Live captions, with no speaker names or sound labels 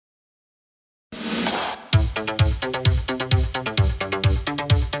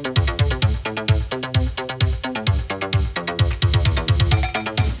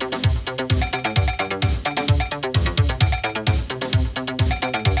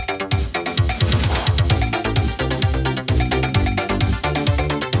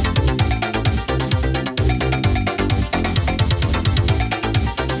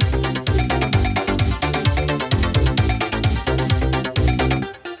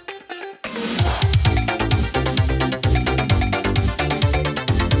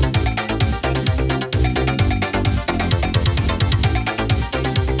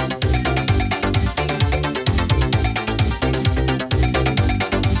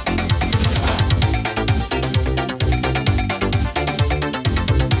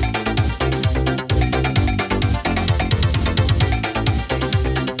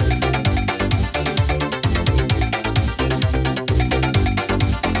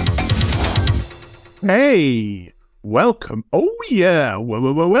Hey, welcome. Oh yeah,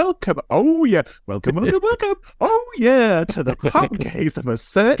 welcome. Oh yeah, welcome. Oh yeah, to the Pop Gaze of a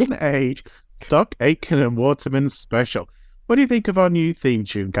Certain Age, Stock Aitken and Waterman special. What do you think of our new theme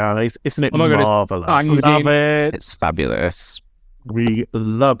tune, guys? Isn't it marvelous? I love it. It's fabulous. We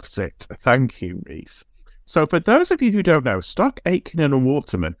loved it. Thank you, Reese. So for those of you who don't know, Stock Aitken and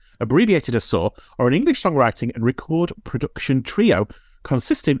Waterman, abbreviated as SAW, are an English songwriting and record production trio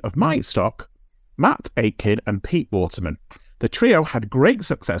consisting of Mike Stock, Matt Aitken and Pete Waterman. The trio had great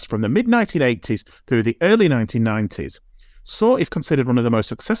success from the mid-1980s through the early 1990s. SAW is considered one of the most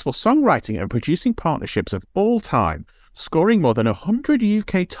successful songwriting and producing partnerships of all time, scoring more than 100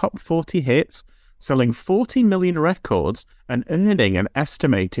 UK top 40 hits, selling 40 million records and earning an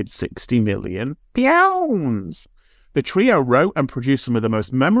estimated £60 million. The trio wrote and produced some of the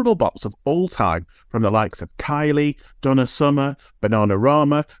most memorable bops of all time from the likes of Kylie, Donna Summer,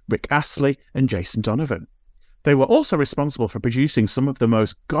 Bananarama, Rick Astley and Jason Donovan. They were also responsible for producing some of the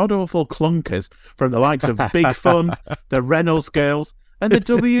most god-awful clunkers from the likes of Big Fun, the Reynolds Girls and the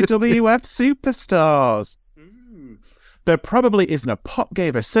WWF Superstars. There probably isn't a pop gay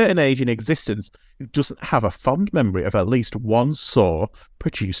of a certain age in existence who doesn't have a fond memory of at least one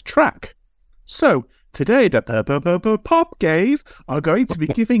SAW-produced track. So, today the pop gays are going to be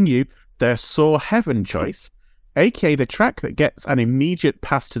giving you their SAW Heaven choice, aka the track that gets an immediate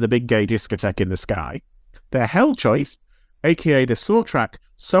pass to the big gay discotheque in the sky, their Hell choice, aka the SAW track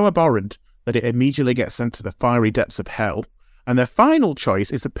so abhorrent that it immediately gets sent to the fiery depths of hell, and their final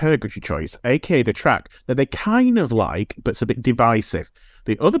choice is the Purgatory choice, aka the track that they kind of like, but it's a bit divisive.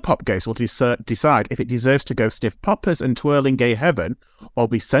 The other pop gays will decide if it deserves to go sniff poppers and twirl in gay heaven, or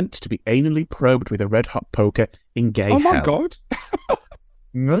be sent to be anally probed with a red-hot poker in gay hell. Oh my God.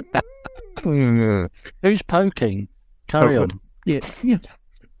 Who's poking? Carry on. Yeah.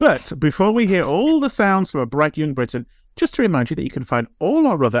 But before we hear all the sounds from a bright young Britain, just to remind you that you can find all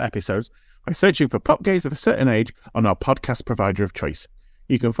our other episodes by searching for Pop Gaze of a Certain Age on our podcast provider of choice.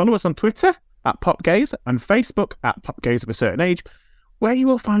 You can follow us on Twitter @PopGaze and Facebook @PopGaze of a Certain Age, where you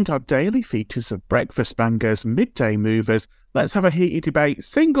will find our daily features of breakfast bangers, midday movers, let's have a heated debate,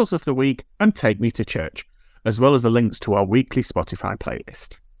 singles of the week, and take me to church, as well as the links to our weekly Spotify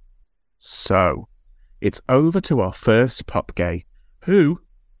playlist. So, it's over to our first pop gay, who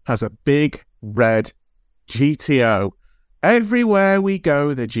has a big red GTO. Everywhere we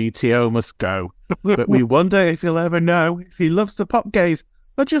go, the GTO must go. But we wonder if he'll ever know if he loves the pop gays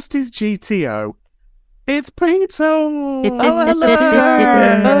or just his GTO. It's Peter! Oh, hello!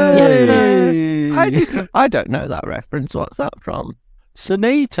 I don't know that reference. What's that from?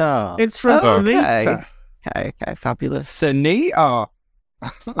 Sunita. It's from Sunita. Okay, fabulous. Sunita.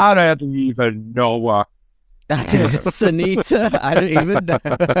 I don't even know what. Sunita? I don't even know.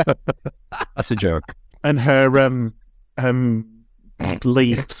 That's a joke. And her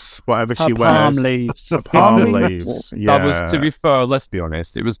leaves, whatever she Palm wears. leaves. The palm leaves. Yeah. That was, to be fair, let's be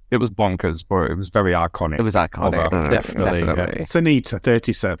honest, it was bonkers, but it was very iconic. It was iconic. Definitely. Sunita,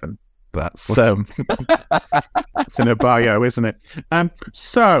 37. That's it's in her bio, isn't it?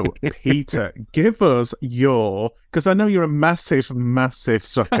 So, Peter, give us your, because I know you're a massive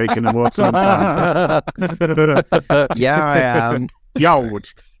Stock Aitken and Waterman fan. Yeah, I am. Yowd,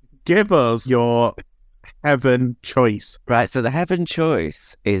 give us your Heaven choice. Right, so the Heaven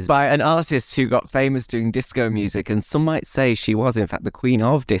choice is by an artist who got famous doing disco music, and some might say she was, in fact, the queen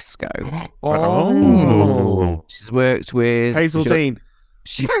of disco. Oh. She's worked with... Hazel Dean.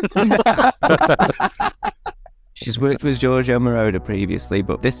 She's worked with Giorgio Moroder previously,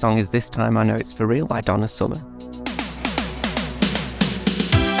 but this song is This Time I Know It's For Real by Donna Summer.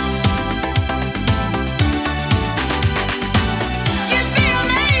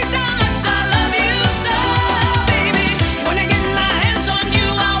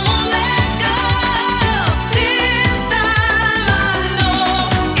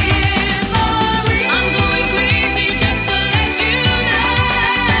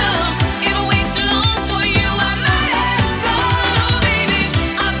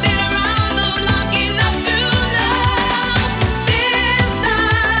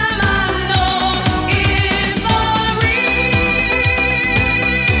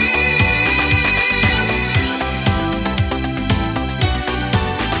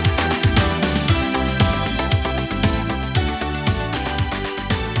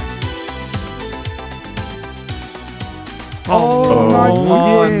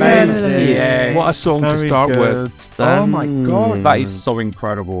 Oh, amazing. Yeah. What a song to start with. Oh my God. That is so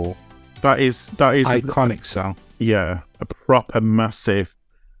incredible. That is Iconic song. Yeah, a proper massive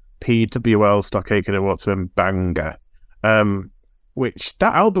Stock Aitken and Waterman banger. Which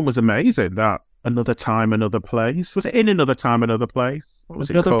that album was amazing. That Another Time, Another Place. Was it In Another Time, Another Place? What was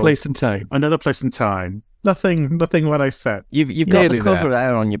it Another called? Place in Time. Another Place in Time. Nothing what I said. You've got the Nearly cover there.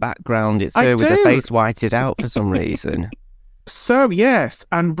 there on your background. It's I her with her do. face whited out for some reason. So yes,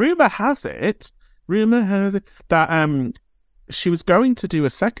 and rumour has it that she was going to do a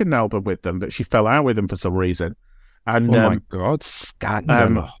second album with them, but she fell out with them for some reason. And Oh my God.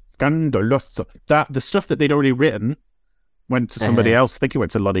 Scandalous. That the stuff that they'd already written went to somebody else. I think it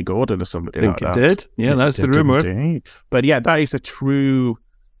went to Lonnie Gordon or somebody I think like it that. did. Yeah, that's the Did rumour. indeed. But yeah, that is a true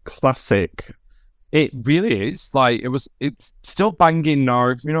classic. It really is. Like, it's still banging now,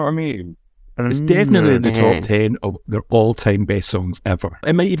 you know what I mean? It's definitely in the Yeah. top 10 of their all-time best songs ever.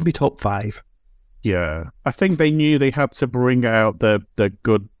 It might even be top 5. Yeah, I think they knew they had to bring out the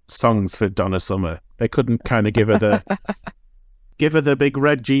good songs for Donna Summer. They couldn't kind of give her the big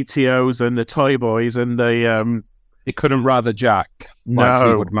red GTOs and the Toy Boys and the It couldn't rather Jack. Like No.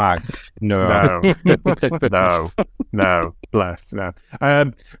 Fleetwood Mac. No. no, bless, no.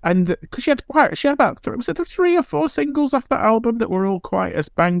 And because she had about was it 3 or 4 singles off that album that were all quite as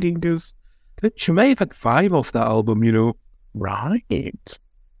banging as She may have had 5 off that album, you know. right.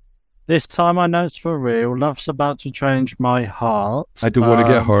 This time I know it's for real. Love's about to change my heart. I don't want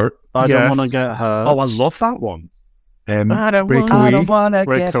to get hurt. I don't want to Yes. get hurt. Oh, I love that one. I don't Breakaway. wanna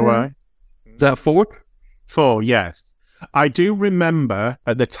Breakaway. Is that 4? 4, yes. I do remember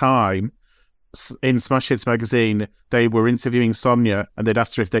at the time in Smash Hits magazine, they were interviewing Sonia and they'd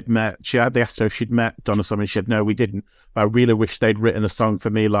asked her if they'd met. They asked her if she'd met Donna Summer and she said, no, we didn't. But I really wish they'd written a song for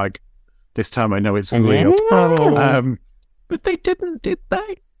me like This Time I Know It's Real. But they didn't, did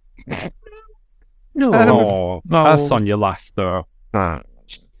they? No. Oh, No. that's on your last, though.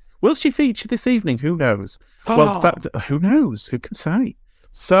 Will she feature this evening? Who knows? Well, who knows? Who can say?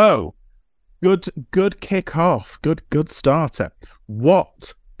 So, good kick off. Good starter.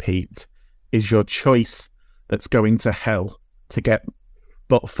 What, Pete, is your choice that's going to hell to get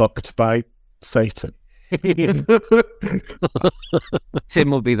butt fucked by Satan?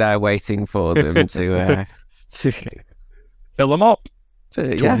 Tim will be there waiting for them to Fill them up.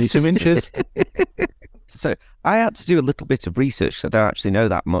 22 inches. So I had to do a little bit of research because I don't actually know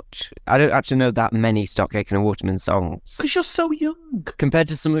that much. I don't actually know that many Stock Aitken and Waterman songs. Because you're so young. Compared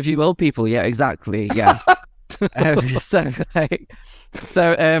to some of you old people, yeah, exactly, yeah.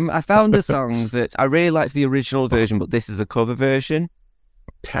 So I found a song that I really liked the original version, but this is a cover version.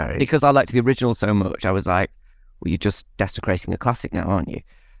 Okay. Because I liked the original so much, I was like, well, you're just desecrating a classic now, aren't you?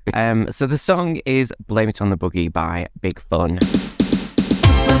 So the song is Blame It on the Boogie by Big Fun.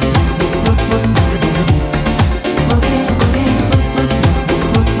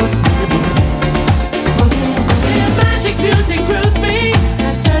 This magic music grooves me,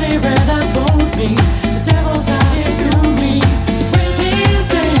 that dirty rhythm moves me. The devil's out here to me. With his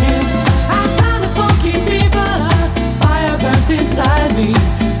dance, I found a funky fever. Fire burns inside me.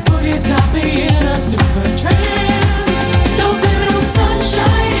 Boogie's got me in a super trance. Don't blame it on the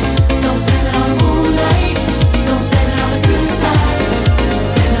sunshine. Don't blame it on the moonlight. Don't blame it on the good times.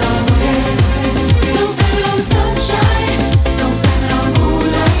 Blame it on the boogie. Don't blame it on the sunshine. Don't blame it on the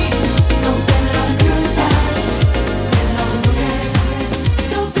moonlight. Don't blame it on the good times. Blame it on the boogie.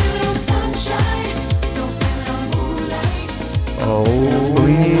 Don't blame it on the sunshine. Don't blame it on the moonlight.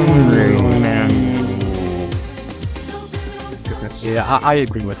 Yeah, I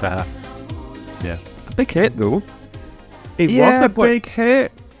agree with that. A big hit, though. It Yeah, was a but- big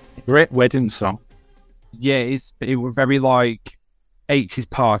hit. Great wedding song. Yeah, it was very like 80s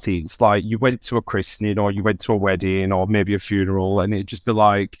parties. Like you went to a christening or you went to a wedding or maybe a funeral and it'd just be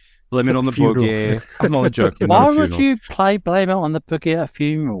like, blame it on the Funeral. boogie. I'm not joking. Why not a would funeral. you play Blame It on the Boogie at a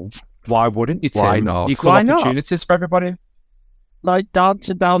funeral? Why wouldn't you, Tim? Why not? Equal Why not? opportunities for everybody. Like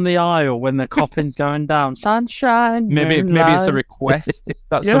dancing down the aisle when the coffin's going down. Sunshine. Maybe it's a moonlight. request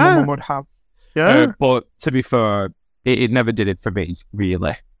that Yeah. someone would have. Yeah. But to be fair, it never did it for me,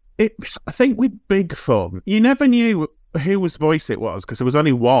 really. I think with Big Fun, you never knew whose voice it was because there was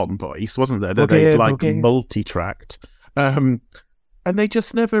only one voice, wasn't there? That they Boogie, like boogie. multi-tracked. And they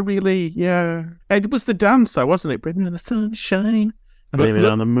just never really, yeah. It was the dancer, wasn't it? Blame it on the sunshine, blame it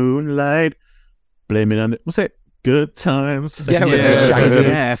on the moonlight, blame it on the, was it Good Times? Yeah, with Yeah. the shaggy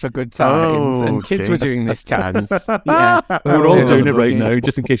hair for good times. Oh, And kids dear. were doing this dance. Yeah. We're all Yeah. doing it right now,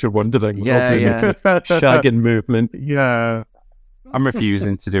 just in case you're wondering. We're all Yeah, doing yeah. it. Shagging movement. Yeah. I'm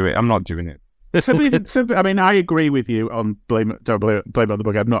refusing to do it. I'm not doing it. I mean, I agree with you on blame it on the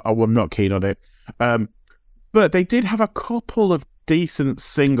book. I'm not keen on it. But they did have a couple of decent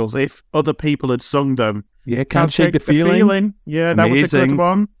singles. If other people had sung them, Yeah, Can't Shake the Feeling. Yeah, that was a good Amazing.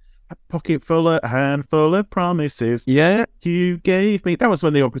 one. pocket full, a handful of promises. Yeah. You gave me. That was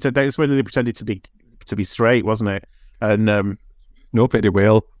when they all pretended. That was when they pretended to be straight, wasn't it? And No, very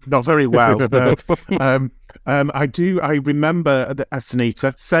well. not very well. No. I remember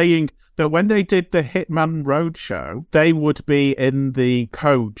Sunita saying that when they did the Hitman Roadshow, they would be in the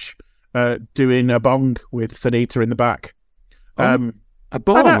coach doing a bong with Sunita in the back. A I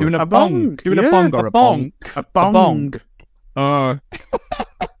bong. know, Doing a bong. Doing a Yeah, bong or a bonk? A bong.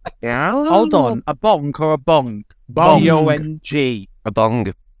 Yeah. Hold on, a bonk or a bong? Bong. B-O-N-G. A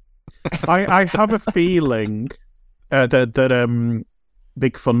bong. I have a feeling that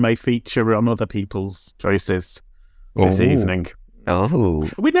Big Fun may feature on other people's choices this Oh. evening. Oh.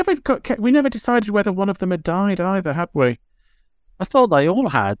 We never decided whether one of them had died either, had we? I thought they all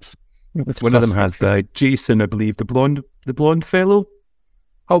had. One of them has died. Jason, I believe, the blonde fellow.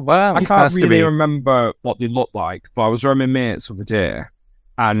 Oh, wow. I He's can't passed really away. remember what they looked like, but I was around my mates the other day,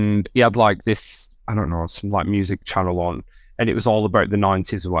 and he had like this, I don't know, some like music channel on, and it was all about the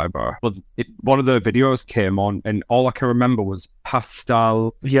 90s or whatever. But one of the videos came on, and all I can remember was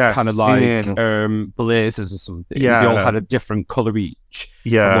pastel, Yes. kind of like Yeah. blazers or something. Yeah. They all had a different colour each.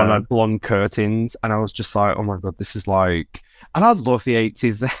 And one Yeah. had blonde curtains, and I was just like, oh my God, this is like. And I love the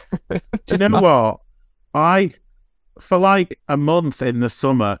 80s. Do you know what? For like a month in the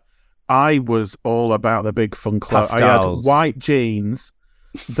summer, I was all about the Big Fun clothes. I had Pastels. white jeans,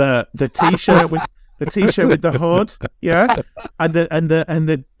 the t-shirt with the hood, yeah, and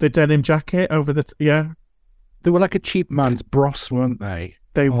the denim jacket over the yeah. They were like a cheap man's Bros, weren't they?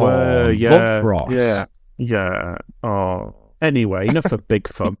 They Oh, were, love yeah, Bros. yeah. Oh, anyway, enough of Big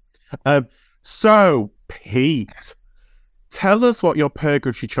Fun. So Pete, tell us what your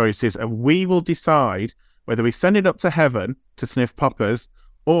purgatory choice is, and we will decide whether we send it up to heaven to sniff poppers,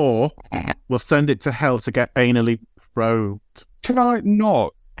 or we'll send it to hell to get anally probed. Can I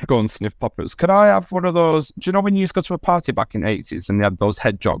not go and sniff poppers? Could I have one of those? Do you know when you used to go to a party back in the 80s and they had those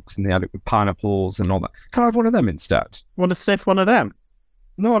hedgehogs and they had it with pineapples and all that? Can I have one of them instead? Want to sniff one of them?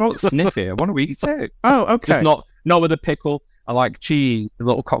 No, I don't sniff it. I want to eat it. Oh, okay. Just not with a pickle. I like cheese, the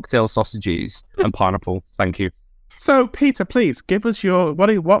little cocktail sausages, and pineapple. Thank you. So, Peter, please give us your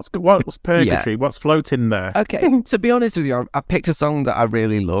what's purgatory? What's floating there? Okay, to be honest with you, I picked a song that I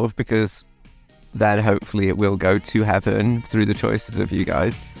really love because then hopefully it will go to heaven through the choices of you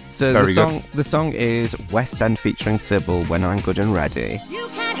guys. So Very the song is West End featuring Sybil, When I'm Good and Ready. You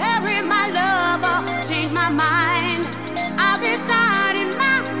can't hurry my love or change my mind. I'll decide in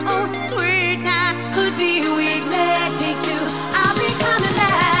my own sweet time. Could be a week, let take two. I'll be coming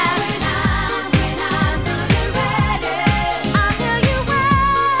back. When I'm good and ready, I'll tell you when.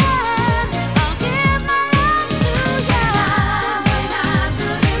 I'll give my love to you. When I'm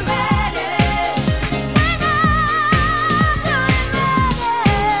good and ready. When I'm good and ready.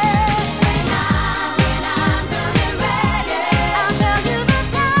 When I'm good and ready, I'll tell you the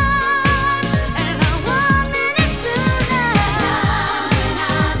time, and I want minutes tonight. When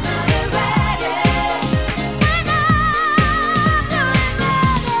I'm good and ready. When I'm good and ready.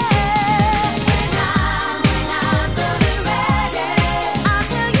 When I'm good and ready, I'll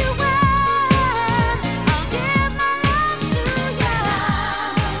tell you when. I'll give my love to you. When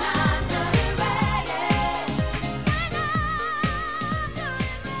I'm good and ready.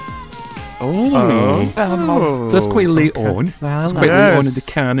 Oh, that's quite late on. That's quite late on in the Yes.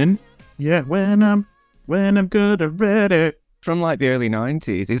 canon. Yeah, when I'm good and ready. From like the early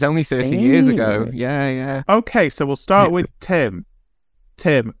 90s. It's only 30 years ago. Yeah. Okay, so we'll start with Tim.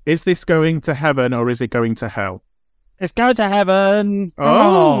 Tim, is this going to heaven or is it going to hell? Let's go to heaven.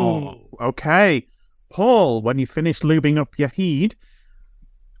 Oh, okay. Paul, when you finish lubing up your heed,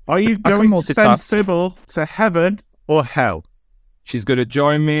 are you I can going to send multitask. Sybil to heaven or hell? She's going to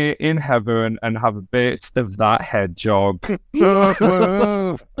join me in heaven and have a bit of that hedgehog.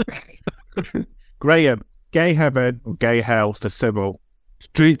 Graham, gay heaven or gay hell for Sybil?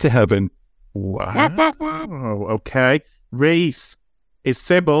 Straight to heaven. Wow. Okay. Reese, is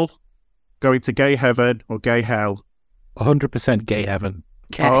Sybil going to gay heaven or gay hell? 100% gay heaven.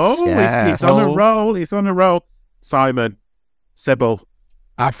 He's on a roll. He's on a roll. Simon, Sybil.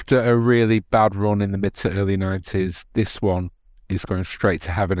 After a really bad run in the mid to early 90s, this one is going straight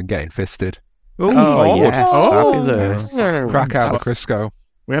to heaven and getting fisted. Oh, yes. Oh. Fabulous. Crack out the Crisco.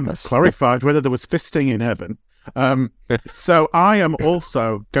 We haven't clarified whether there was fisting in heaven. So I am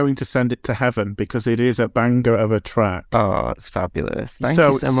also going to send it to heaven because it is a banger of a track. Oh, it's fabulous. Thank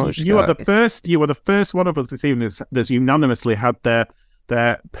you so much. You are the guys. first. You are the first one of us this evening that's unanimously had their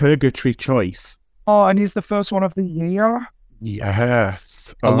purgatory choice. Oh, and he's the first one of the year.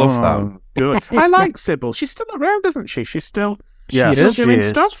 Yes, I love that. Good. I like Sybil. She's still around, isn't she? She's still Yeah, is. doing She is.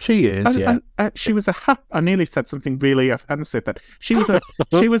 stuff. She is, yeah. And she was I nearly said something really offensive. That she was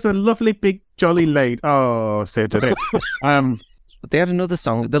a lovely big jolly lady. Oh, so did it. They had another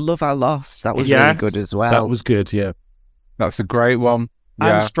song, "The Love I Lost." That was really Yes, good as well. That was good, yeah. That's a great one. And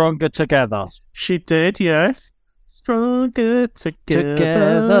Yeah. Stronger Together. She did, yes. Stronger together.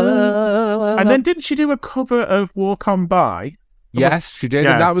 Together. And then didn't she do a cover of "Walk On By"? Yes, she did,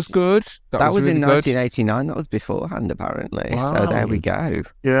 and that Yes. was good. That was really in good. 1989. That was beforehand, apparently. So there we go.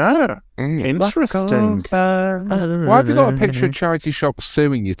 Yeah, Mm. interesting. Why have you got a picture of Charity Shop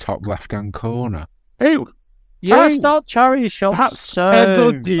Sue in your top left-hand corner? Ew. Yeah, it's not charity shop. That's So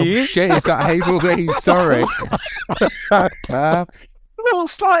Oh shit, is that Hazel Dean? Sorry.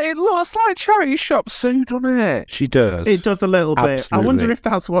 It looks like Charity Shop Sue, doesn't it? She does. It does a little bit. I Absolutely. wonder if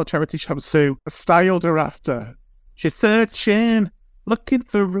that's what Charity Shop Sue styled her after. She's searching, looking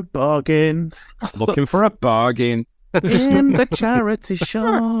for a bargain Looking for a bargain. in the charity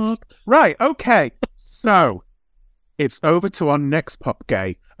shop. Right, okay. So, it's over to our next pop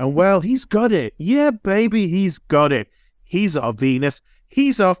gay. And well, he's got it. Yeah, baby, he's got it. He's our Venus.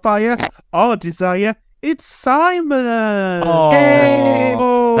 He's our fire. Our desire. It's Simon.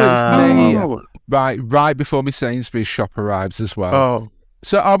 Oh, it's me. Oh. Right before my Sainsbury's shop arrives as well. Oh.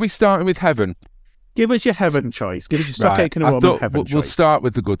 So are we starting with Heaven? Give us your heaven choice. Give us your stock cake and a I woman thought heaven we'll choice. start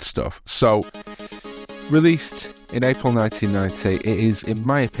with the good stuff. So, released in April 1990, it is, in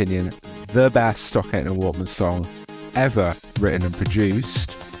my opinion, the best Stock Aitken and Waterman song ever written and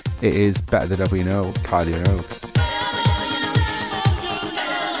produced. It is Better the Devil You Know, Kylie Minogue.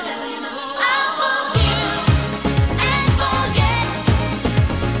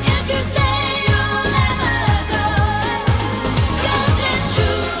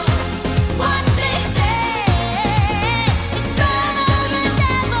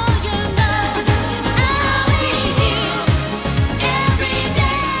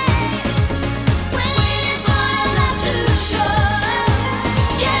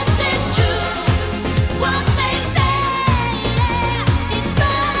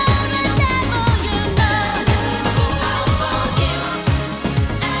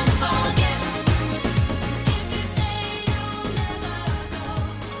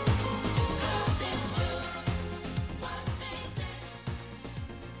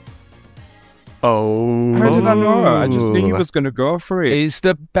 Oh. How did I know? I just knew you was going to go for it. It's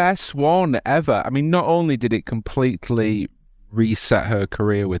the best one ever. I mean, not only did it completely reset her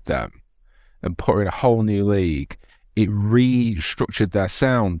career with them and put her in a whole new league, it restructured their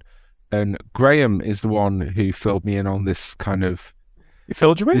sound. And Graham is the one who filled me in on this kind of... You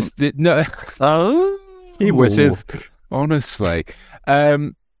filled you in? No, Oh, he wishes. Honestly.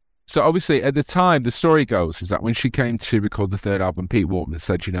 So obviously, at the time, the story goes is that when she came to record the third album, Pete Waterman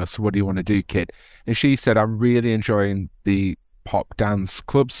said, so what do you want to do, kid? And she said, I'm really enjoying the pop dance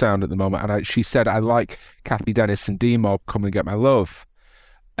club sound at the moment. And she said, I like Kathy Dennis and D-Mob, Come and Get My Love.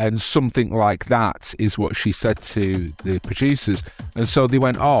 And something like that is what she said to the producers. And so they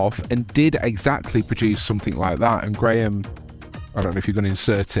went off and did exactly produce something like that. And Graham, I don't know if you're going to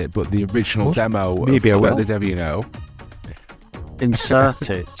insert it, but the original demo Maybe I of will. Better the Devil You Know. insert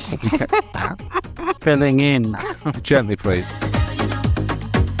it. Filling in. Gently, please.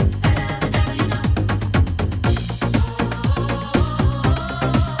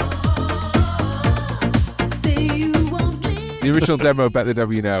 The original demo of Better the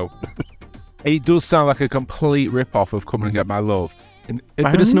Devil You Know. It does sound like a complete rip-off of Come and Get My Love.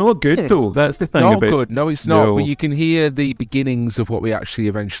 But it's not good, though. That's the thing Not about good. No, it's not. No. But you can hear the beginnings of what we actually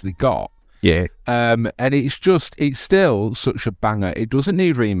eventually got. Yeah. And it's still such a banger. It doesn't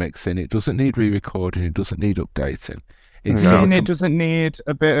need remixing. It doesn't need re-recording. It doesn't need updating. It's Saying it doesn't need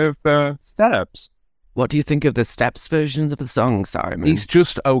a bit of steps. What do you think of the steps versions of the song, Simon? It's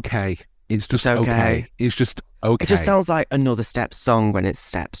just okay. It's just It's okay. okay. It's just okay. It just sounds like another Steps song when it's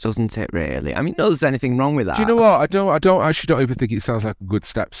Steps, doesn't it? Really? I mean, not that there's anything wrong with that. Do you know what? I don't even think it sounds like a good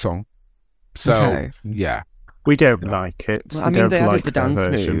step song. So Okay. yeah. We don't like it. Well, We I mean, don't they like added the their dance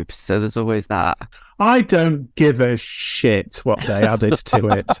version. moves, so there's always that. I don't give a shit what they added to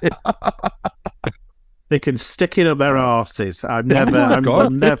it. They can stick it up their arses. I'm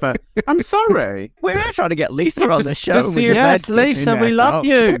never. I'm sorry. We're trying to get Lisa on the show. and we just Yeah, let Disney Lisa, we mess love up.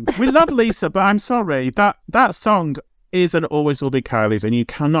 you. We love Lisa, but I'm sorry. That song is and always will be Kylie's, and you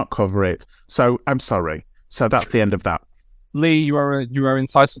cannot cover it. So I'm sorry. So that's the end of that. Lee, you are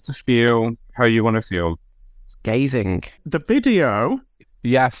entitled to feel how you want to feel. Scathing. The video,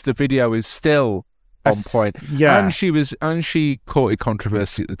 Yes, the video is still on point. Yeah. And she courted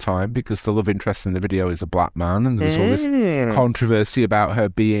controversy at the time because the love interest in the video is a black man, and there was all this controversy about her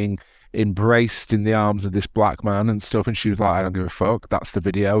being embraced in the arms of this black man and stuff. And she was like, I don't give a fuck. That's the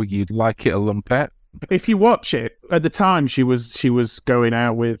video. You'd like it a lumpet. If you watch it, at the time she was going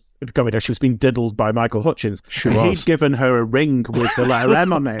out. She was being diddled by Michael Hutchins. She and was. He'd given her a ring with the letter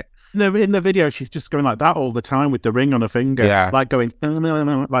M on it. In the video, she's just going like that all the time with the ring on her finger. Yeah. Like going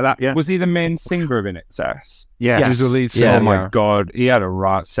like that, yeah. Was he the main singer of In Excess? Yes. He's the lead Yeah. singer. Oh my God, he had a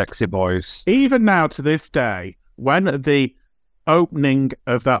right sexy voice. Even now to this day, when the opening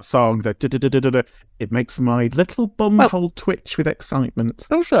of that song, the it makes my little bumhole twitch with excitement.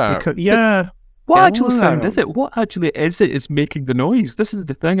 Does that? Because, yeah. What actual sound Wow. is it? What actually is it is making the noise? This is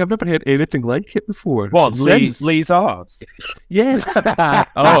the thing. I've never heard anything like it before. What, Since. Lee's arse? Yes.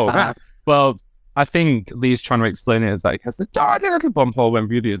 Oh, well, I think Lee's trying to explain it as like, has a tiny little bump hole when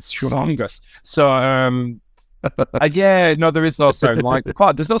really it's strongest. So, yeah, no, there is no sound like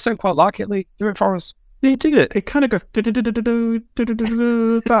does not sound quite like it, Lee. Do it for us. They did it. It kind of goes that And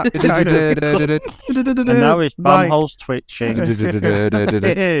now his like- bumhole's twitching.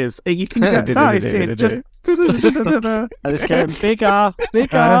 It is. You can get that. It's just. And it's getting bigger,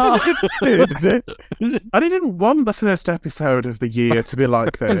 bigger. I didn't want the first episode of the year to be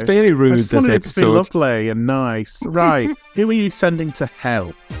like this. It's very I rude, just this wanted it to be episode. lovely and nice. Right. Who are you sending to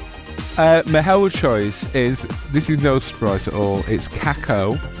hell? My hell choice is, this is no surprise at all, it's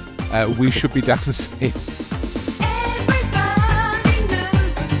Kako. We Should Be Dancing. Everybody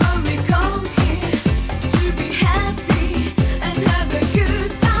knows when we come here to be happy and have a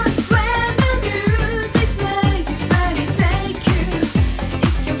good time. When the music plays, let it take you.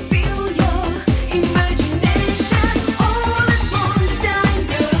 It can fill your imagination all at once, and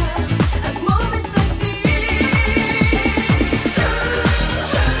at moments like these.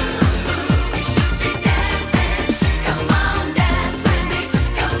 We should be dancing. Come on, dance with me.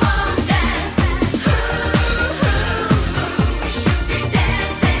 Come on, dance. We should be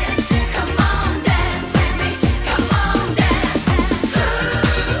dancing. Come on, dance with me. Come on, dance.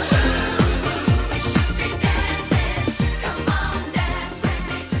 We should be dancing. Come on, dance with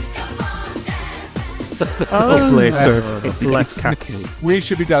me. Come on, dance. Oh, bless her. Bless Kaki. We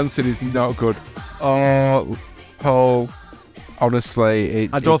Should Be Dancing is not good. Oh, Paul, honestly,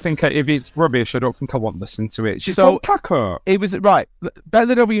 I don't think, if it's rubbish, I don't think I want to listen to it. She's So- called Kako. it was right. Better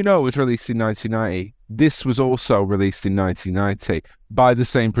Than Ever You Know was released in 1990. This was also released in 1990 by the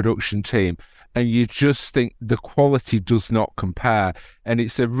same production team, and you just think the quality does not compare. And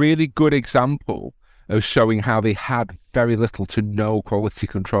it's a really good example of showing how they had very little to no quality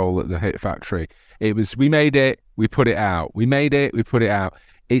control at the Hit Factory. It was, we made it, we put it out. We made it, we put it out.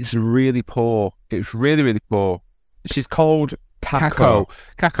 It's really poor. It's really, really poor. She's called Kako.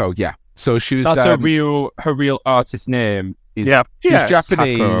 Kako, yeah. So she was. That's her real artist name. Is Yeah. She's Yes.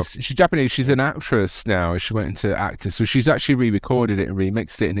 Japanese. Kako. She's Japanese. She's an actress now. She went into acting, so she's actually re-recorded it and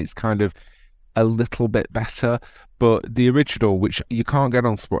remixed it, and it's kind of a little bit better. But the original, which you can't get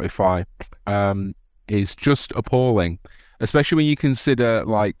on Spotify, is just appalling, especially when you consider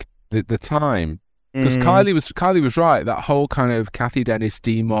like the time. Because Kylie was right. That whole kind of Kathy Dennis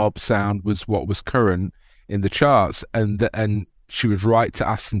D-Mob sound was what was current in the charts, and she was right to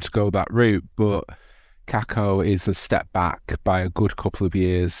ask them to go that route. But Kako is a step back by a good couple of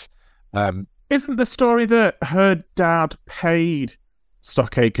years. Isn't the story that her dad paid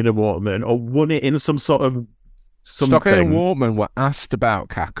Stock Aitken and Waterman or won it in some sort of something? Stockade and Waterman were asked about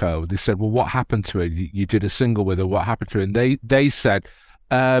Kako. They said, well, what happened to her? You did a single with her. What happened to her? And they said,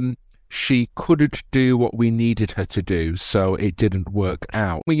 she couldn't do what we needed her to do, so it didn't work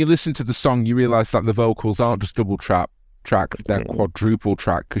out. When you listen to the song, you realise that the vocals aren't just double track, they're quadruple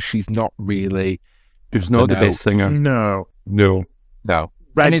track, because she's not really... She's not the No. best singer. No. No. No.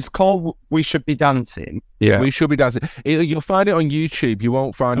 And it's called We Should Be Dancing. Yeah. We Should Be Dancing. You'll find it on YouTube. You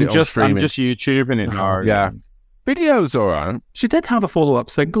won't find I'm it on just streaming. YouTubing it now. Yeah. Video's all right. She did have a follow-up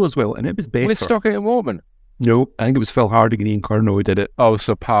single as well, and it was better. With Stockade and Waterman. No, I think it was Phil Harding and Ian Curnow who did it. Oh,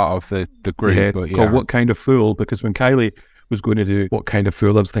 so part of the group. Yeah, But called What Kind of Fool, because when Kylie was going to do What Kind of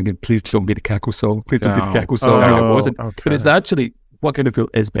Fool, I was thinking, please don't be the Kako song. Please don't be the No. Kako song. And it Oh, wasn't. okay. But it's actually, What Kind of Fool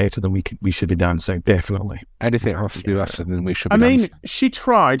is better than We Should Be Dancing, definitely. Anything has to do better than We Should Be I mean, Dancing. she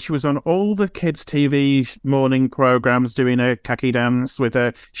tried. She was on all the kids' TV morning programs doing a khaki dance with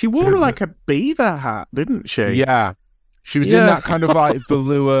her. She wore like a beaver hat, didn't she? Yeah. She was in Yeah. that kind of like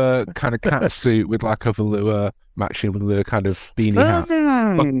velour kind of cat suit with like a velour matching velour kind of beanie hat.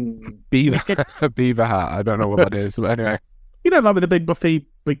 Beaver hat. I don't know what that is. But anyway. You know, like with the big bushy,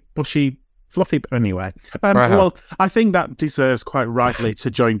 fluffy. Anyway, Right. well, I think that deserves quite rightly to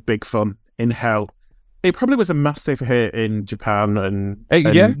join Big Fun in hell. It probably was a massive hit in Japan and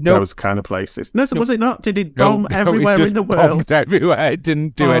yeah, no. those kind of places. No, No. was it not? Did it No, bomb no, everywhere it just in the world? bombed everywhere. It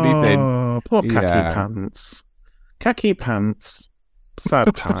didn't do anything. Oh, poor khaki Yeah. pants. Khaki pants.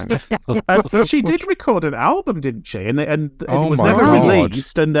 Sad time. She did record an album, didn't she? And it Oh was my never God.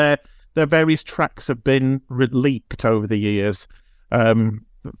 released, and their various tracks have been leaked over the years.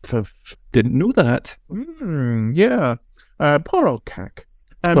 For Didn't know that. yeah, poor old cack.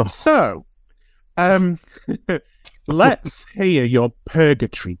 Oh. So, let's hear your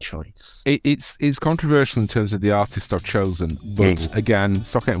purgatory choice. It's controversial in terms of the artist I've chosen, but again,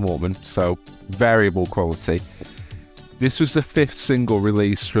 Stock Aitken Waterman, so variable quality. This was the 5th single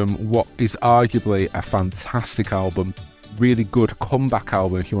released from what is arguably a fantastic album, really good comeback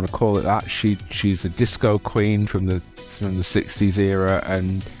album if you want to call it that. She's a disco queen from the 60s era,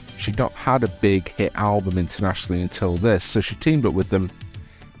 and she'd not had a big hit album internationally until this, so she teamed up with them,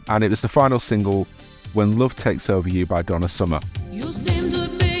 and it was the final single, When Love Takes Over You by Donna Summer. You seem to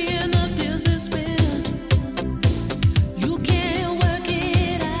be in a despair. You can't work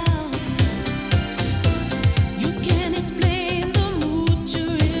it out. You can't explain the mood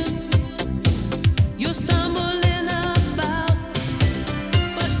you're in. You're stumbling about,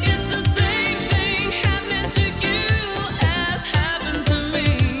 but it's the same thing happening to you as happened to me.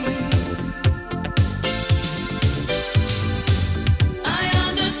 I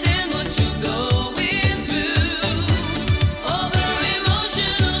understand what you're going through. Over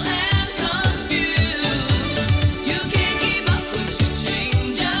emotional and confused. You can't keep up with your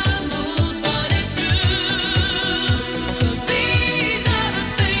change of moods, but it's true. 'Cause these are the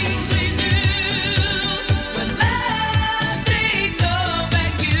things we do when love takes over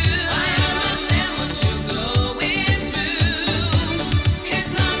you. I understand what you're going through.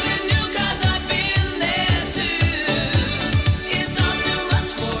 It's nothing new 'cause I've been there too. It's all too much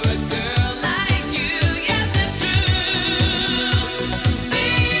for a girl like you. Yes, it's true. 'Cause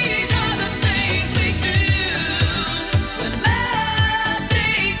these are the things we do when love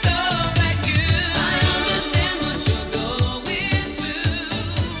takes over you. I understand what you're going through.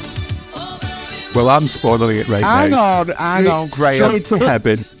 Well, I'm spoiling it right Hang now. on, Graham. Straight to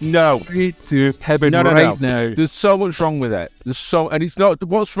heaven. No, Straight to heaven no, right now. There's so much wrong with it. And it's not.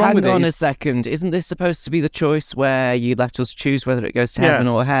 What's wrong Hang with on it? a is- second. Isn't this supposed to be the choice where you let us choose whether it goes to heaven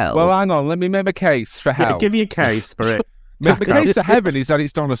or Yes. hell? Well, hang on. Let me make a case for hell. Give you a case for it. The case for heaven is that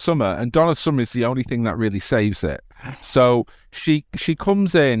it's Donna Summer, and Donna Summer is the only thing that really saves it. So she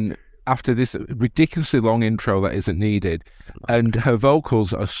comes in after this ridiculously long intro that isn't needed, and her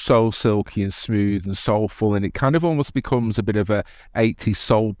vocals are so silky and smooth and soulful, and it kind of almost becomes a bit of a 80s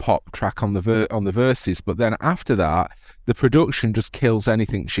soul pop track on the verses. But then after that, the production just kills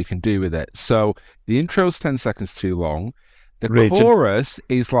anything she can do with it. So the intro's 10 seconds too long. The Rachel. chorus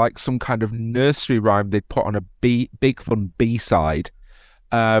is like some kind of nursery rhyme they put on a big fun B-side.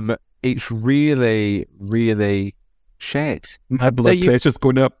 It's really, really shit. My blood you- pressure's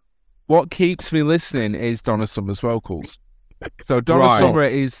going up. What keeps me listening is Donna Summer's vocals. So Donna Right. Summer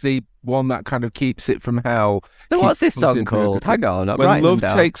is the one that kind of keeps it from hell. So what's this keeps us song in called? purgatory. Hang on, I'm When writing Love them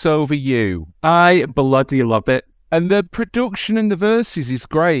down. Takes Over You. I bloody love it. And the production in the verses is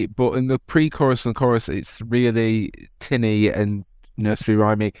great, but in the pre-chorus and chorus, it's really tinny and nursery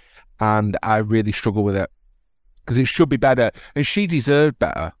rhymey, and I really struggle with it because it should be better, and she deserved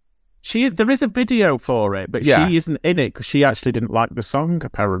better. There is a video for it, but Yeah. she isn't in it because she actually didn't like the song.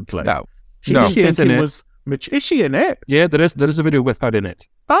 Apparently, No, she no. didn't She is think in it it. was. Is she in it? Yeah, there is a video with her in it.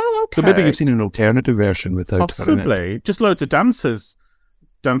 Oh, okay. So maybe you've seen an alternative version without her in it. Possibly just loads of dancers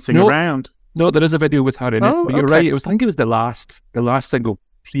dancing No. around. No, there is a video with her in Oh, it. But you're okay. right. I think it was the last single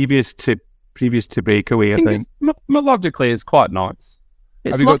previous to Breakaway. I think. it's, melodically, it's quite nice.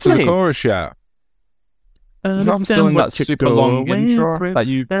 It's Have you got to the lovely. chorus yet? I'm still in that super long intro that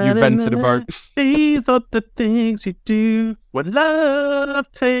you vented about. These are the things you do when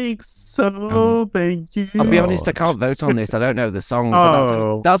love takes over you. I'll be honest, I can't vote on this. I don't know the song. But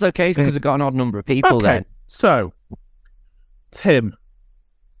Oh. that's okay because we've got an odd number of people Okay, then. so Tim,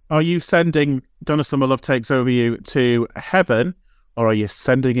 are you sending Donna Summer Love Takes Over You to heaven, or are you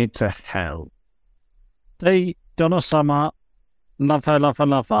sending it to hell? The Donna Summer, love her, love her,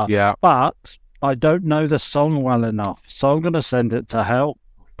 love her. Yeah. But I don't know the song well enough, so I'm going to send it to hell.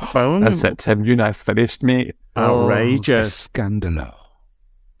 That's it, Tim. You and I finished, mate. Outrageous. Scandalo.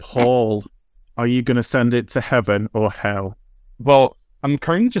 Paul, are you going to send it to heaven or hell? Well, I'm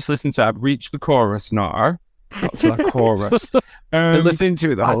currently just listening to it. I've reached the chorus now. That's the chorus. Been listening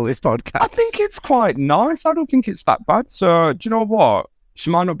to it the whole of this podcast. I think it's quite nice. I don't think it's that bad. So, do you know what? she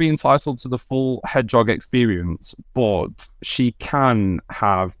might not be entitled to the full hedgehog experience, but she can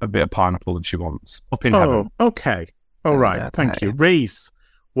have a bit of pineapple if she wants. Up in heaven. Oh, okay. All right. Thank you. Reese,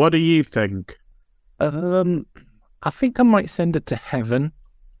 what do you think? I think I might send it to heaven.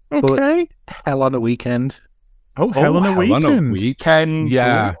 Okay. Hell on a weekend. Oh, hell on a Hell on weekend. weekend.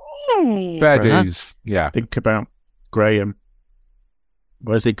 Yeah. Ooh. Fair Right. dues. Yeah. Think about Graham.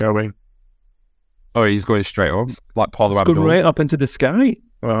 Where's he going? Oh, he's going straight up, like Paula It's going Abdul. right up into the sky.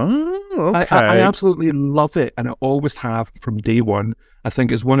 Oh, okay. I absolutely love it, and I always have from day one. I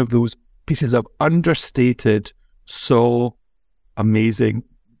think it's one of those pieces of understated, so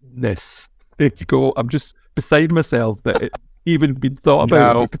amazingness. There you go. I'm just beside myself that it even been thought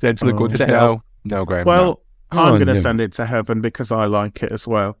about No. potentially going to hell. No, Graham. Well, I'm Oh, going to no. send it to heaven because I like it as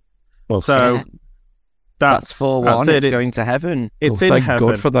well. Well, So Yeah, that's 4-1. it. It's going to heaven. It's well, in thank heaven.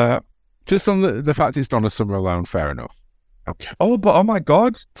 God for that. just from the fact it's Donna Summer alone, fair enough. Oh, but oh my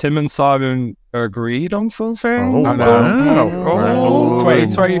God, Tim and Simon agreed on something. Oh, I know. Oh, wow.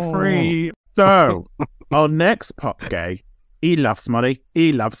 2023. So, our next pop gay, he loves money,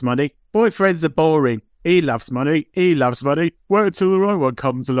 he loves money. Boyfriends are boring, he loves money, he loves money. Wait until the right one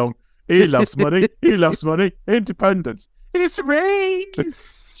comes along. He loves money, he loves money. Independence. It's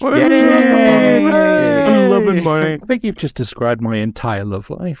Reese. Yay! I'm loving money. I think you've just described my entire love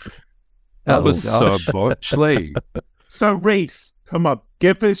life. That was so gosh. much, Lee. So, Reese, come on,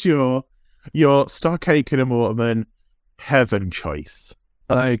 give us your Stock Aitken and Waterman heaven choice.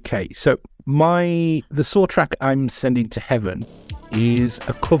 Okay, so the saw track I'm sending to heaven is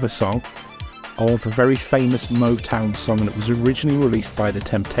a cover song of a very famous Motown song that was originally released by The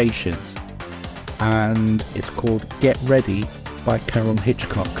Temptations, and it's called Get Ready by Carol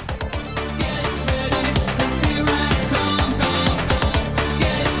Hitchcock.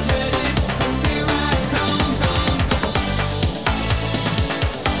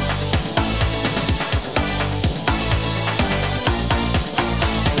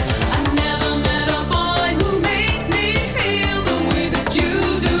 I never met a boy who makes me feel the way that you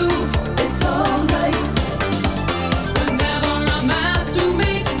do. It's alright. But never a master who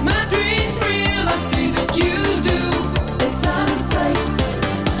makes my dreams real. I see that you do. It's out of sight.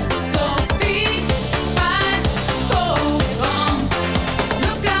 So feed, fight, hold on.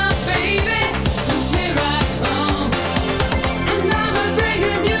 Look out, baby, 'cause here I come. And I'm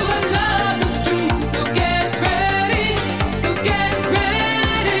bringing you a love that's true. So get ready. So get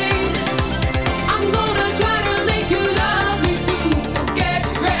ready. I'm gonna try to make you love me too. So get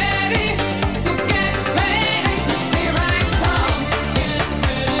ready. So get ready. 'Cause here I come. Get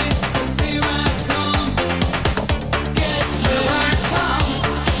ready. 'Cause here I come. Get ready. I come.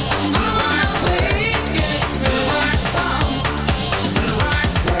 I'm on my way. Get ready. I come.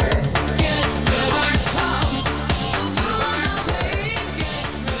 Get ready. I come. I'm on my way. Get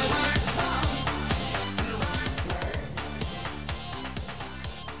ready. I come.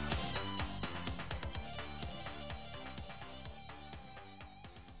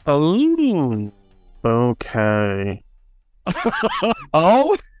 Oh, okay.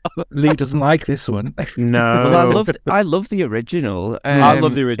 Oh, Lee doesn't like this one. No. Well, I love the original. I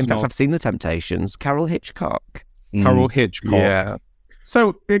love the In original. fact, I've seen The Temptations. Carol Hitchcock. Carol Hitchcock. Yeah.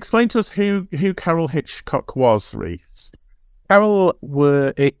 So, explain to us who Carol Hitchcock was, Reese. Carol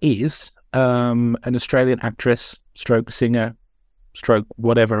is an Australian actress, stroke singer, stroke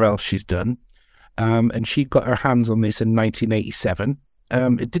whatever else she's done. And she got her hands on this in 1987.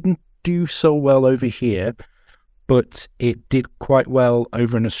 It didn't do so well over here, but it did quite well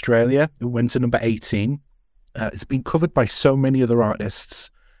over in Australia. It went to number 18. It's been covered by so many other artists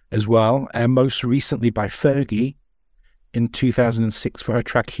as well, and most recently by Fergie in 2006 for her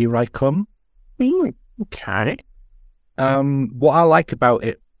track Here I Come. Okay. What I like about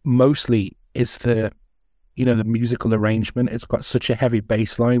it mostly is the musical arrangement. It's got such a heavy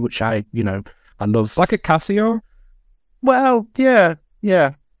bass line, which I love. Like a Casio? Well, yeah.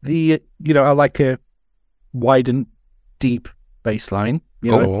 I like a wide and deep bass line.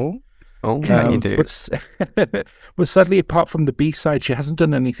 You know? Oh, yeah, you do. But sadly, apart from the B-side, she hasn't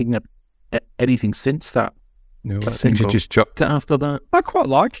done anything since that. No, I That's think she simple. just chucked it after that. I quite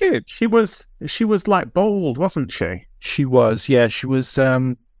like it. She was like bold, wasn't she? She was, yeah. She was.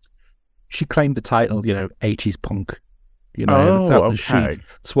 She claimed the title, 80s punk. Oh, that was okay.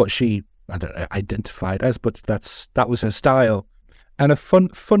 It's what she identified as, but that was her style. And a fun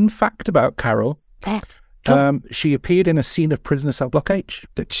fact about Carol, she appeared in a scene of Prisoner Cell Block H.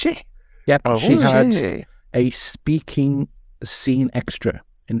 Did she? Yep, Oh, she had Shit. a speaking scene extra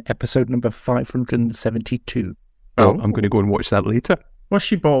in episode number 572. Oh, I'm going to go and watch that later. Was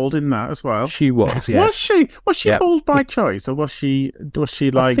she bald in that as well? She was, yes. Was she? Was she Yep. bald by choice, or was she? Was she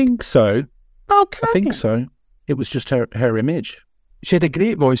I like? think so. Okay. I think so. It was just her image. She had a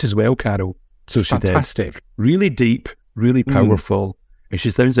great voice as well, Carol. So she did. Fantastic. Really deep, really powerful. And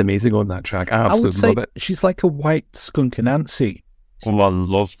she sounds amazing on that track. I I would absolutely say love it. she's like a white Skunk Anansi. Oh, I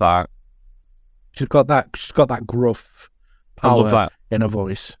love that. She's got that gruff I love power that. in her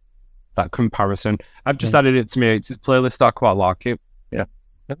voice. That comparison. I've just added it to my 80s playlist. I quite like it.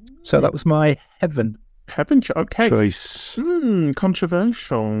 So that was my heaven. Heaven. Okay. Choice.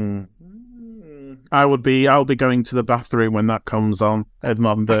 Controversial. I'll be going to the bathroom when that comes on, and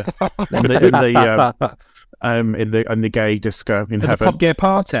on the in the gay disco in The heaven. pub gay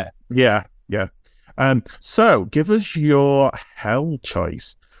party. Yeah. So give us your hell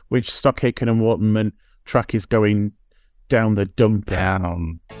choice. Which Stock Aitken and Waterman track is going down the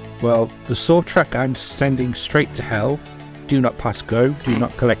dumper? Well, the Saw track I'm sending straight to hell. Do not pass go. Do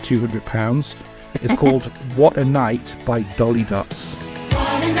not collect £200. It's called "What a Night" by Dolly Dots.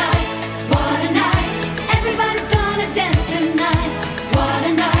 What a night, what a night. Everybody's gonna dance tonight. What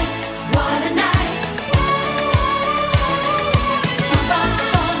a night, what a night. Pump up the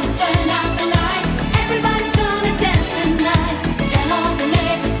phone and turn out the lights. Everybody's gonna dance tonight. Tell all the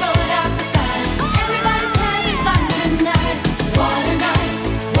neighbors, throw it out the side. Everybody's having fun tonight. What a night,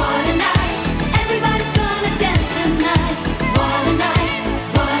 what a night. Everybody's gonna dance tonight. What a night,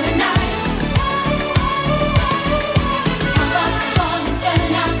 what a night. Pump up the phone and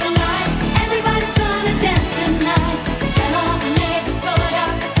turn out the lights. Everybody's gonna dance tonight. Tell all the neighbors, throw it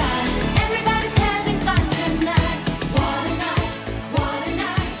out the side. Everybody's having fun tonight. What a night, what a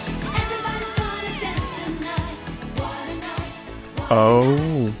night. Everybody's gonna dance tonight. What a night,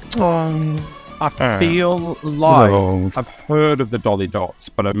 I feel like I've heard of the Dolly Dots,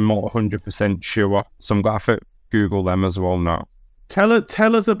 but I'm not 100% sure. So I'm going to have to Google them as well now. Tell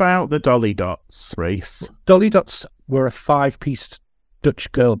us about the Dolly Dots, Reese. Dolly Dots were a 5-piece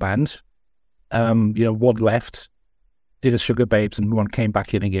Dutch girl band. One left, did a Sugar Babes, and one came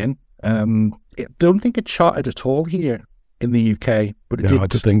back in again. I don't think it charted at all here in the UK, but it No, I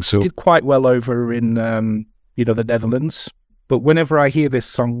don't think so. did quite well over in the Netherlands. But whenever I hear this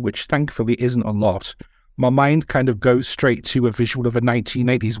song, which thankfully isn't a lot, my mind kind of goes straight to a visual of a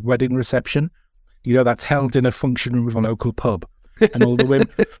 1980s wedding reception. That's held in a function room of a local pub. And all the women,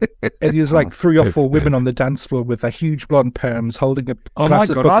 and there's like 3 or 4 women on the dance floor with a huge blonde perms holding a glass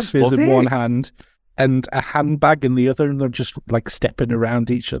of Bucks Fizz in one hand and a handbag in the other, and they're just like stepping around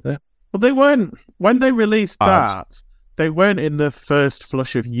each other. Well, they weren't when they released Bad. that. They weren't in the first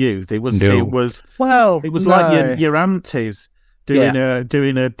flush of youth. It was No. like your aunties doing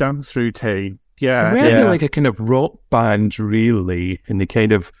a dance routine. Yeah, We had like a kind of rock band, really, and they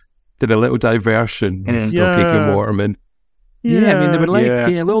kind of did a little diversion with Stock Aitken Waterman. Yeah, I mean, they were like,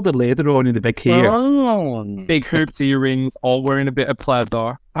 a little the leather on and the big hair. Big hooped earrings, all wearing a bit of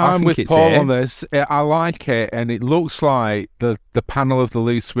pleather. I'm think with it's Paul it. on this. I like it, and it looks like the panel of the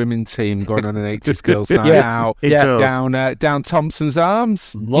loose women team going on an 80s girls night out it does. down Thompson's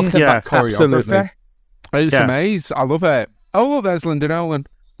Arms. Look at Yes, that choreography. absolutely. It's Yes. amazing. I love it. Oh, look, there's Linda Nolan.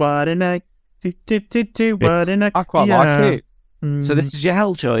 What a night. What a night. I quite like it. So this is your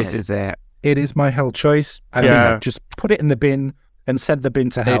hell choice, is it? It is my hell choice. I Yeah. think just put it in the bin and send the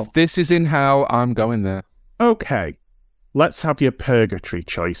bin to hell. If this is in hell, I'm going there. Okay, let's have your purgatory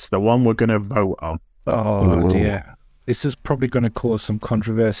choice, the one we're going to vote on. Oh dear. This is probably going to cause some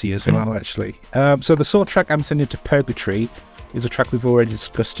controversy as well, actually. So the Saw track I'm sending to Purgatory is a track we've already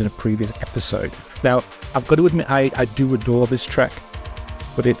discussed in a previous episode. Now, I've got to admit, I do adore this track,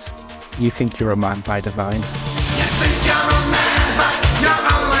 but it's You Think You're a Man by Divine.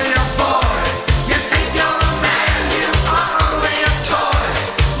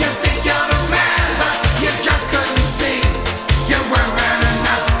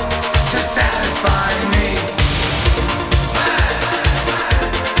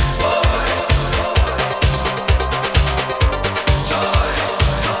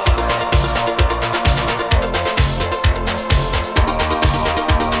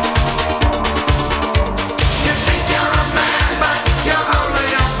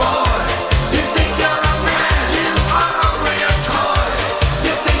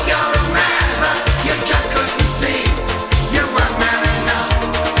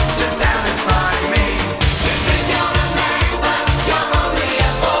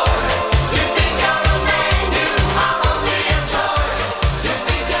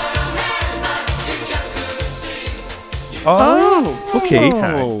 Okay.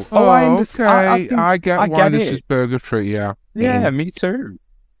 Oh, I understand. I think I get I why get this it. is purgatory, yeah. Yeah, me too.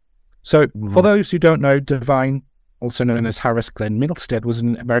 So, for those who don't know, Divine also known as Harris Glenn Middlestead, was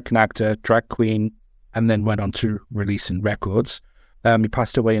an American actor, drag queen, and then went on to releasing records. He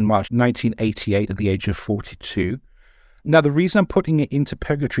passed away in March 1988 at the age of 42. Now, the reason I'm putting it into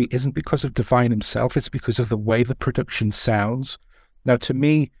purgatory isn't because of Divine himself, it's because of the way the production sounds. Now, to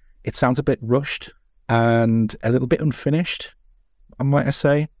me, it sounds a bit rushed and a little bit unfinished, I might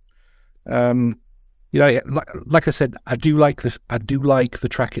say. Like I said, I do like the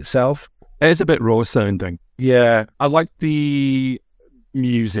track itself. It is a bit raw sounding. Yeah. I like the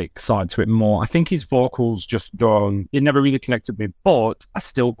music side to it more. I think his vocals just don't, it never really connected with me, but I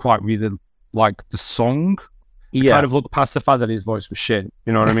still quite really like the song. Yeah. Kind of look past the fact that his voice was shit.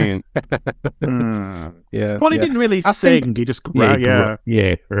 You know what I mean? Yeah. Well, he didn't really I sing. think- He just Yeah,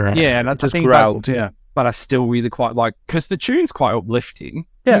 yeah. Yeah, and I Just think growled, that's- yeah. but I still really quite like, because the tune's quite uplifting.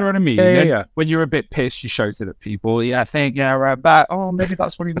 Yeah. You know what I mean? Yeah, And yeah. when you're a bit pissed, you shout it at people. Yeah, I think, yeah, right back. Oh, maybe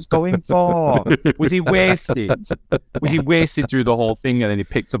that's what he was going for. Was he wasted? Was he wasted through the whole thing and then he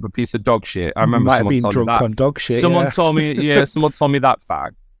picked up a piece of dog shit? I remember Might have someone been told me drunk that. on dog shit. Someone yeah. told me, someone told me that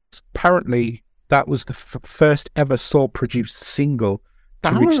fact. Apparently, that was the first ever Soul-produced single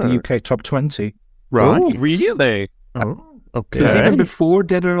to reach the UK top 20. Right. Oh, really? Oh, It was even okay. before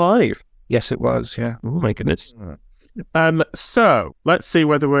Dead or Alive. Yes, it was. Yeah. Oh my goodness. So let's see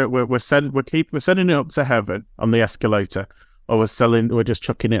whether we're sending it up to heaven on the escalator, or we're just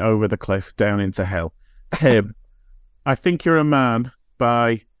chucking it over the cliff down into hell. Tim, I Think You're a Man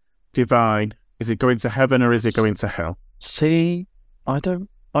by Divine. Is it going to heaven or is it going to hell? See, I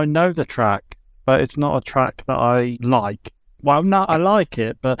know the track, but it's not a track that I like. Well, no, I like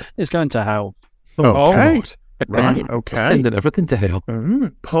it, but it's going to hell. Okay. Right. Okay. Sending everything to hell.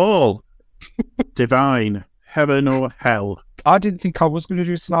 Paul, Divine, heaven or hell? I didn't think I was going to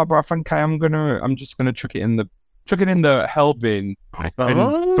do Snow, but I think I'm just going to chuck it in the hell bin and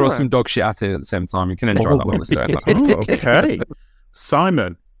throw some dog shit at it at the same time. You can enjoy that while it's doing that. Oh, okay.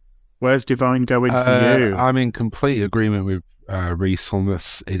 Simon, where's Divine going for you? I'm in complete agreement with Reese on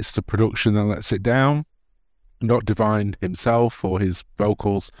this. It's the production that lets it down, not Divine himself or his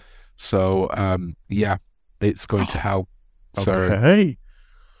vocals. So, yeah, it's going to hell. Sorry. Okay.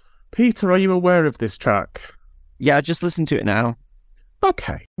 Peter, are you aware of this track? Yeah, I just listened to it now.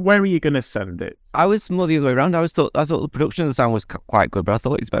 Okay. Where are you going to send it? I was more the other way around. I thought the production of the sound was quite good, but I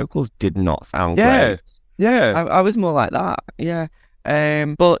thought his vocals did not sound Yeah. great. Yeah. I was more like that. Yeah.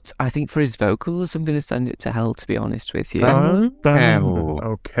 But I think for his vocals, I'm going to send it to hell, to be honest with you.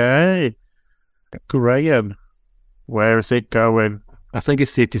 Okay. Graham, where is it going? I think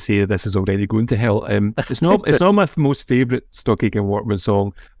it's safe to say that this is already going to hell. It's not my most favourite Stock Aitken Waterman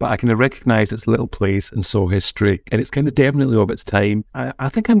song, but I can recognise its little place in soul history, and it's kind of definitely of its time. I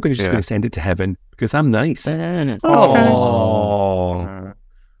think I'm going to send it to heaven because I'm nice. Oh.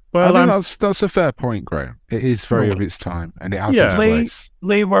 Well, I think that's a fair point, Graham. It is very of its time, and it has Yeah. its place.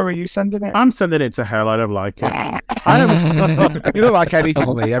 Lee, where are you sending it? I'm sending it to hell. I don't like it. You don't like anything,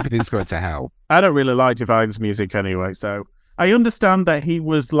 Lee. Everything's going to hell. I don't really like Divine's music anyway, so I understand that he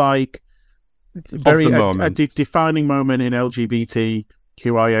was like very the a moment. defining moment in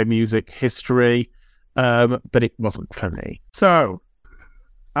LGBTQIA music history, but it wasn't for me. So,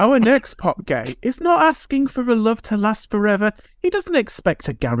 our next pop gay is not asking for a love to last forever. He doesn't expect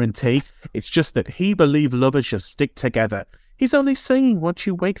a guarantee. It's just that he believes lovers should stick together. He's only saying, "Won't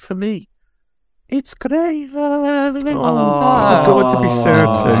you wait for me?" It's Graham. I've got to be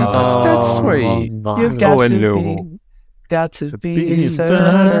certain. That's dead sweet. You've Got to Be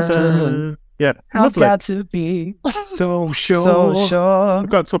certain. Yeah, lovely. to be So sure. so sure. I've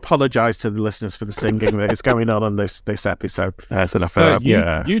got to apologise to the listeners for the singing that is going on this episode. That's enough So of that.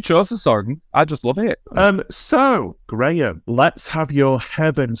 yeah. you chose the song. I just love it. So Graham, let's have your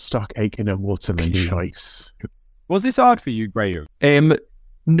Heaven, Stock Aitken and Waterman Okay. choice. Was this hard for you, Graham?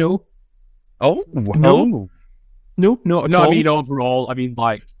 No. Oh, No. No, not at No, all. I mean overall. I mean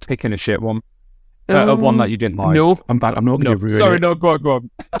like picking a shit one. One that you didn't like. No, I'm bad. I'm not going No, to ruin sorry, it. no, go on.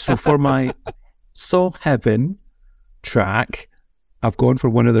 So for my Soul Heaven track, I've gone for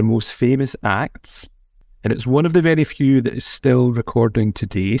one of their most famous acts, and it's one of the very few that is still recording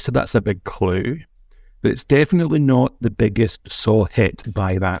today, so that's a big clue. But it's definitely not the biggest soul hit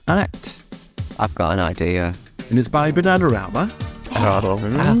by that act. I've got an idea. And it's by Bananarama.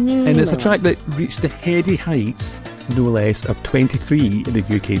 And it's a track that reached the heady heights, no less, of 23 in the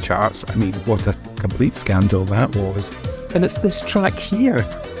UK charts. I mean, what a complete scandal that was. And it's this track here.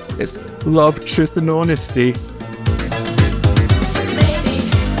 It's Love, Truth and Honesty. Maybe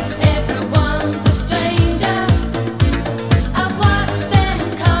everyone's a stranger. I've watched them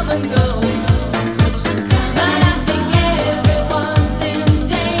come and go, but I think everyone's in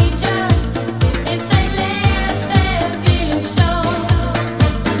danger if they live their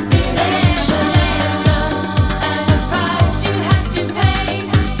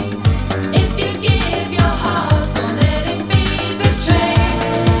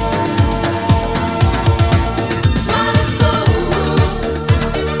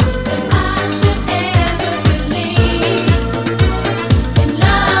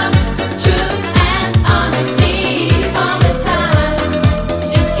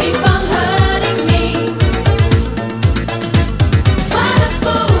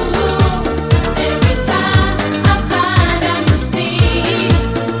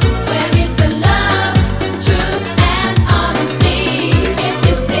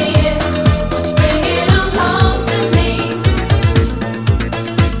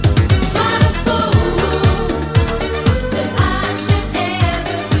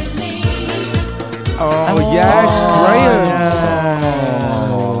Yes,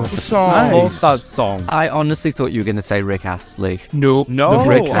 song. I love that song. I honestly thought you were going to say Rick Astley. No, No,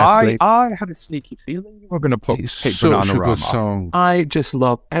 Rick Astley. I had a sneaky feeling you were going to pick It's such a Bananarama. good song. I just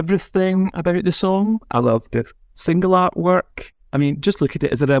love everything about the song. I love the single artwork. I mean, just look at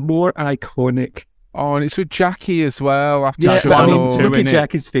it. Is it a more iconic? Oh, and it's with Jackie as well. After Yeah, Jackie I mean, One and look two, at innit?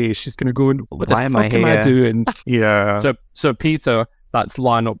 Jackie's face. She's going to go, what the Why fuck am I am I here? doing? Yeah. So Peter, that's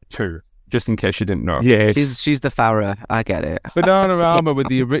lineup 2, just in case you didn't know. Yes. She's the Farrah. I get it. Bananarama with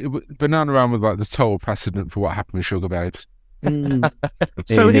Bananarama with like the total precedent for what happened with Sugar Babes.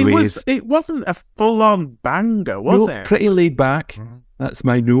 So Anyways. it wasn't a full on banger, was No, it? pretty laid back. That's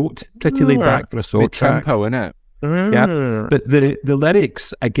my note. Pretty laid back for a soul Mid track. tempo, innit? Yeah. But the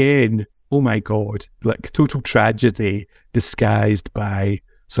lyrics, again, oh my God, like total tragedy disguised by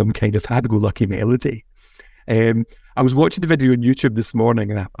some kind of happy-go-lucky melody. I was watching the video on YouTube this morning,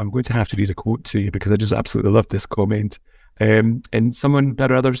 and I'm going to have to read a quote to you because I just absolutely love this comment. And someone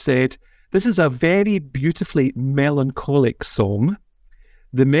or other said, "This is a very beautifully melancholic song.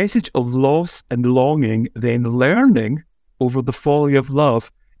 The message of loss and longing, then learning over the folly of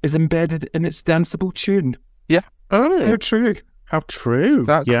love, is embedded in its danceable tune." Oh, How true. how true.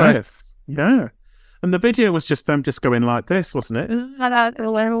 That's yes. Yeah. And the video was just them just going like this, wasn't it?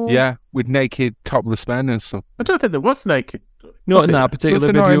 Yeah, with naked topless men and stuff. I don't think there was naked. Not Was in it? that particular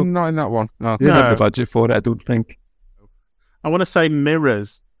Listen, video. not in that one. No. They didn't have No. the budget for it, I don't think. I want to say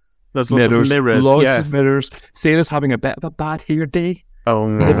mirrors. There's lots of mirrors. Lots yes. of mirrors. Sarah's having a bit of a bad hair day Oh,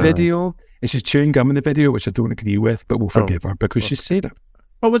 in no. the video, and she's chewing gum in the video, which I don't agree with, but we'll forgive her because she's Sarah.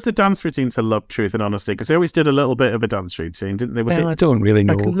 What was the dance routine to Love, Truth and Honesty? Because they always did a little bit of a dance routine, didn't they? Was Well, I it don't really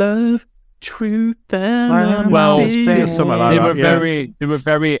know. like Love, Truth and Well, Honesty? they, Or something like they that, were yeah.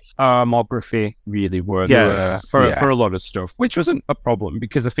 very armography, really were. They Yes. were, Yeah. for a lot of stuff, which wasn't a problem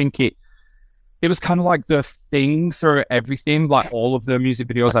because I think it was kind of like the thing for everything. Like all of the music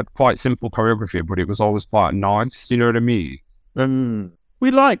videos had quite simple choreography, but it was always quite nice. You know what I mean? We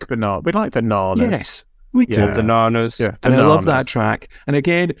like bananas. We like bananas. Yes, we do. Yeah. Bananas. Yeah. And I love that bananas. track. And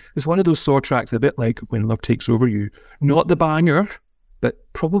again, it's one of those sore tracks, a bit like When Love Takes Over You. Not the banger, but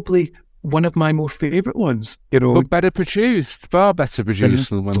probably one of my more favourite ones. You know, But better produced, far better produced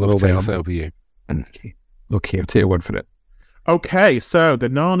than When Love Well, Takes Over You. okay, I'll take your word for it. Okay, so the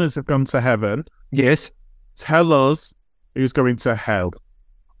Nanas have gone to heaven. Yes. Tell us who's going to hell.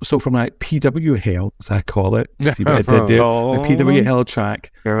 So for my PW Hell, as I call it, see what I did there? Oh. The PW Hell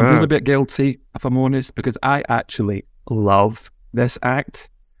track. I feel a bit guilty, if I'm honest, because I actually love this act.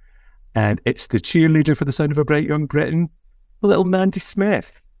 And it's the cheerleader for the Sound of a Bright Young Britain, little Mandy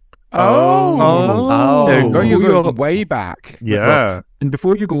Smith. Oh, Now, oh, you're before going way back. Yeah. And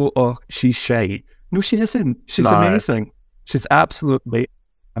before you go, oh, she's shy. No, she isn't. She's No. amazing. She's absolutely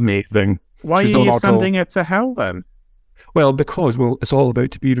amazing. Why She's are a you model. sending it to hell then? Well, because, it's all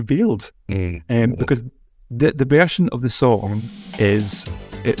about to be revealed. Because the version of the song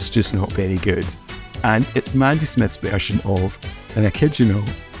it's just not very good. And it's Mandy Smith's version of, and I kid you not,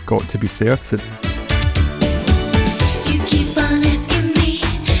 Got to Be Certain. You keep on asking me,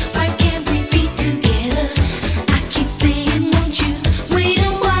 why can't we be together? I keep saying, won't you wait a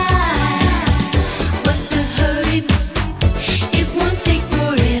while? What's the hurry? It won't take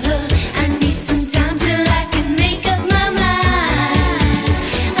forever. I need some time till I can make up my mind.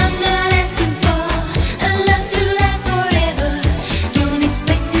 I'm not asking for a love to last forever. Don't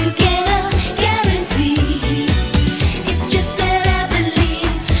expect to get a guarantee. It's just that I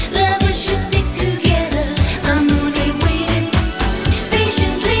believe lovers should stick together. I'm only waiting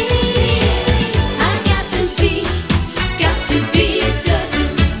patiently. I got to be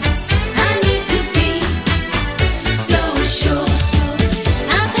certain. I need to be so sure.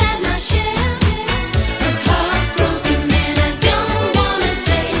 I've had my share of hearts broken, and I don't wanna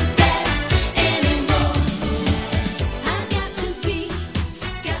take that anymore. I got to be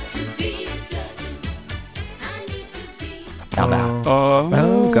certain. I need to be.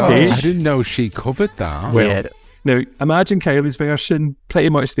 Oh, God. See? I didn't know she covered that. Well, now imagine Kylie's version, pretty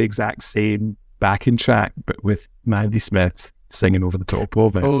much the exact same backing track, but with Mandy Smith singing over the top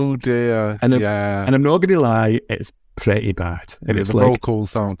of it. Oh, dear. And yeah. And I'm not going to lie, it's pretty bad. And Yeah, it's the like,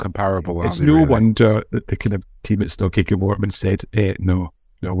 vocals aren't comparable, are it's they, no really? wonder that the kind of team at Stock Aitken Waterman said, no,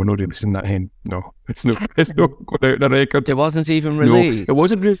 we're not releasing that hen. No, it's not going out on the record. It wasn't even No, released. it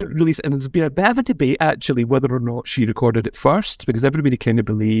wasn't released, and there's been a bit of a debate actually whether or not she recorded it first, because everybody kind of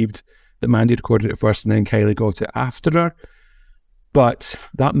believed that Mandy recorded it first and then Kylie got it after her. But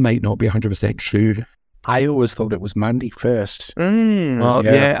that might not be 100% true. I always thought it was Mandy first. Well,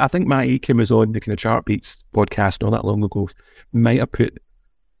 yeah, I think Matt Aiken was on the kind of Chart Beats podcast not that long ago. Might have put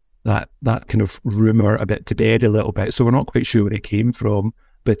that kind of rumour a bit to bed a little bit. So we're not quite sure where it came from.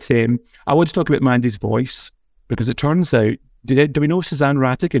 But I want to talk about Mandy's voice, because it turns out, do we know Suzanne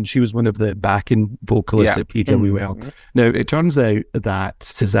Rattigan? She was one of the backing vocalists Yeah. at PWL. Now, it turns out that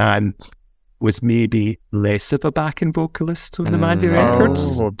Suzanne was maybe less of a backing vocalist on the Mandy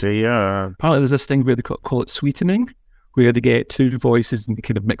records. Oh dear. Apparently there's this thing where they call it sweetening, where they get two voices and they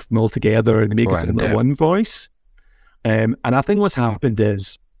kind of mix them all together and they make it Blend into it. one voice. And I think what's happened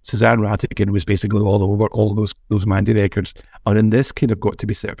is Suzanne Rattigan was basically all over all those Mandy records. And in this kind of Got to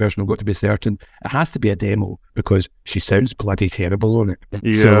Be Certain, it has to be a demo because she sounds bloody terrible on it.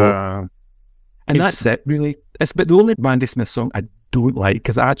 Yeah. So, and It's- that's it, really. It's but the only Mandy Smith song I don't like,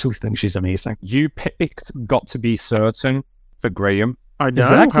 because I actually think she's amazing. You picked Got to Be Certain for Graham. I know,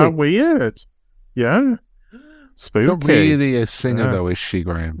 Exactly. how weird. Yeah. Spooky. Not really a singer, Yeah. though, is she,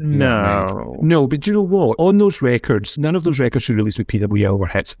 Graham? You know what I mean? No. No, but do you know what? On those records, none of those records she released with PWL were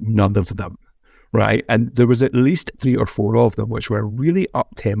hits. None of them. Right? And there was at least 3 or 4 of them which were really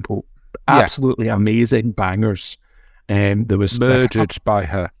up-tempo, Yeah. absolutely amazing bangers. There was Murdered by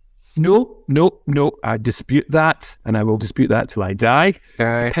her. No, I dispute that, and I will dispute that till I die.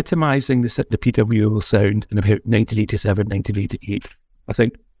 Okay. Epitomising the PWL sound in about 1987, 1988. I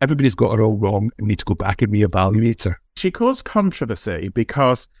think everybody's got her all wrong and need to go back and reevaluate her. She caused controversy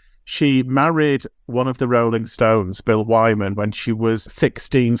because she married one of the Rolling Stones, Bill Wyman, when she was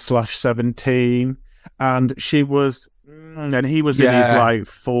 16/17, and she was, and he was in his Yeah. like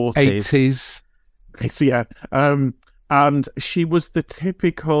 40s. 80s. So, yeah, and she was the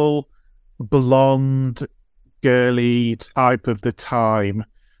typical blonde, girly type of the time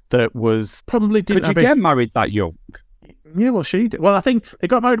that was probably didn't Could you have get married that young? Yeah, well, she did. Well, I think they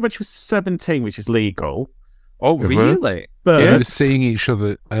got married when she was 17, which is legal. Oh, Mhm. really? But They were seeing each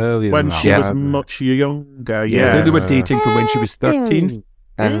other earlier when than she that, was weren't they? much younger, Yeah, yeah. they were dating from when she was 13.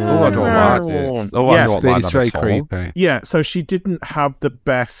 Oh, I don't like this. Oh, I Yes, don't like It's that very at all. creepy. Yeah, so she didn't have the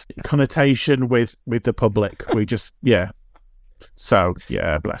best connotation with the public. We just, yeah. So,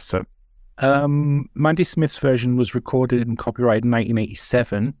 yeah, bless her. Mandy Smith's version was recorded and copyrighted in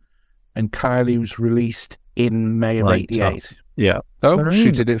 1987, and Kylie was released in May of Later. 88. Yeah. Oh, she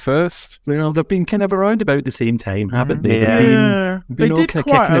did it first. Well, they've been kind of around about the same time, haven't they? They've Yeah. They been all did kinda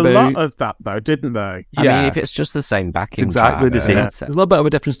quite a kicking lot about. of that, though, didn't they? I Yeah. mean, if it's just the same backing exactly track, the same. that's There's it. a little bit of a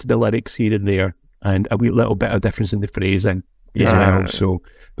difference to the lyrics here and there, and a wee little bit of difference in the phrasing as Yeah. well. So,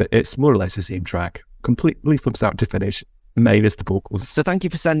 but it's more or less the same track, completely from start to finish, minus the vocals. So thank you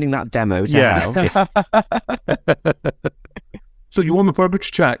for sending that demo to Yeah. hell. So you want my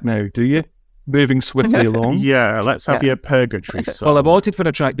purgatory track now, do you? Moving swiftly along. Yeah, let's have your purgatory song. Well, I've opted for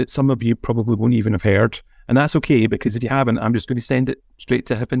a track that some of you probably won't even have heard, and that's okay, because if you haven't, I'm just going to send it straight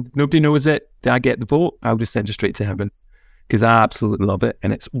to heaven. Nobody knows it. Did I get the vote? I'll just send it straight to heaven, because I absolutely love it,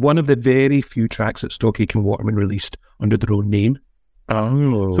 and it's one of the very few tracks that Stock Aitken Waterman released under their own name.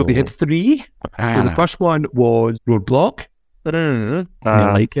 Oh. So they had 3. So the first one was Roadblock. I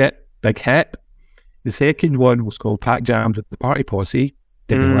like it. Big hit. The second one was called Pack Jams with the Party Posse.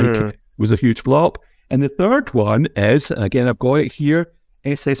 Didn't like it. Was a huge flop. And the third one is, again, I've got it here,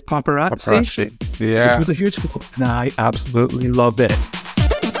 SS Paparazzi. Yeah. Which was a huge flop. And I absolutely love it.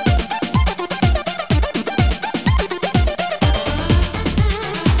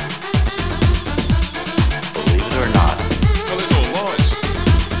 Believe it or not. Well, it's all lies.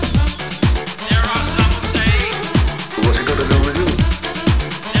 There are some who say. What's it got to do with you?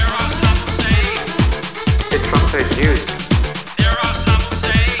 There are some who say. It's front page news. There are some who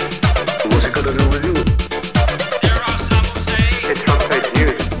say. What's it got to do with you? There are some who say. It's front page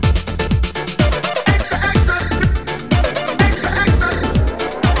news. Extra, extra. Extra, extra.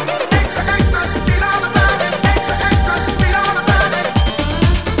 Extra, extra. Read all about it. Extra, extra. Read all about it.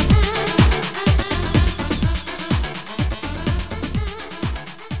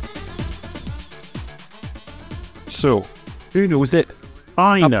 So, who knows it?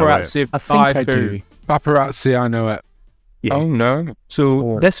 I know it. Paparazzi I think by I who? do. Paparazzi, I know it. Yeah. Oh, no.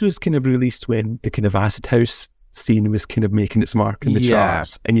 So this was kind of released when the kind of acid house scene was kind of making its mark in the Yeah.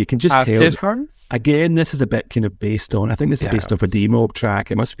 charts, and you can just tell. Acid House? Again, this is a bit kind of based on. I think this is based off a demo track.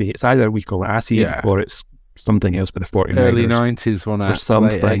 It must be. It's either we call it acid Yeah. or it's something else with the 49ers. Early 90s one, or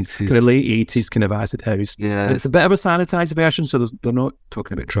something. late Kind of late 80s kind of acid house. Yeah. And it's a bit of a sanitized version, so they're not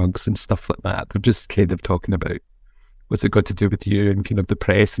talking about drugs and stuff like that. They're just kind of talking about what's it got to do with you and kind of the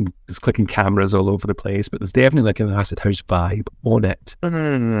press, and there's clicking cameras all over the place, but there's definitely like an acid house vibe on it.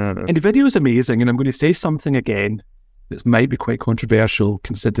 And the video is amazing, and I'm going to say something again that might be quite controversial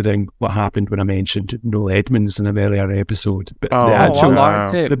considering what happened when I mentioned Noel Edmonds in an earlier episode. But Oh, the actual, I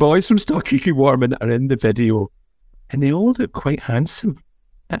liked it. the boys from Stock Aitken Waterman are in the video, and they all look quite handsome.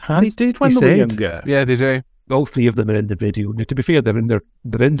 It has, They did when he they were said. younger. Yeah, they do. All three of them are in the video. Now, to be fair, they're in their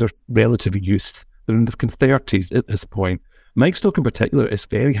relative youth. They're in their 30s at this point. Mike Stock in particular is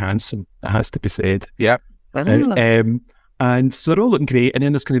very handsome, it has to be said. Yep. And so they're all looking great. And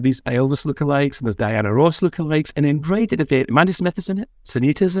then there's kind of these Elvis lookalikes, and there's Diana Ross lookalikes. And then right at the very Mandy Smith is in it,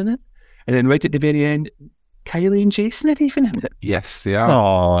 Sunita's in it. And then right at the very end, Kylie and Jason are even in it. Yes, they are.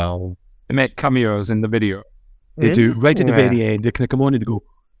 Oh, They make cameos in the video. They do. Right at the Yeah. very end, they kind of come on and they go,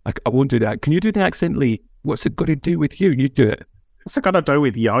 I won't do that. Can you do the accent, Lee? What's it got to do with you? You do it. What's it got to do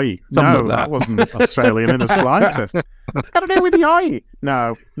with yoi? Something No, like that that. wasn't Australian in the slightest. What's it got to do with yoi?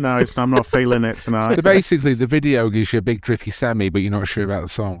 No, I'm not feeling it tonight. So basically, the video gives you a big drippy semi, but you're not sure about the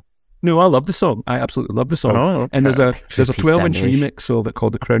song. No, I love the song. I absolutely love the song. Oh, And there's a Trippy 12-inch semi. remix of it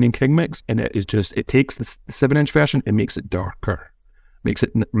called the Crowning King mix, and it is just, it takes the 7-inch version and makes it darker, makes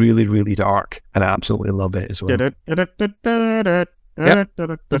it really, really dark, and I absolutely love it as well. There's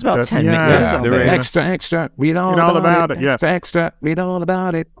about 10 Yeah. mixes on there it. is. Extra, read all, Read all about, about it, yeah. Extra, read all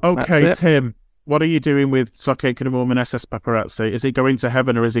about it. Okay, That's it. Tim, what are you doing with Stock Aitken and Woman SS Paparazzi? Is he going to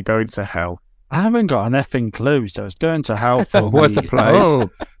heaven or is he going to hell? I haven't got an effing clue, so it's going to help. for What a me. surprise.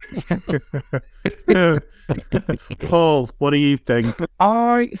 Paul, what do you think?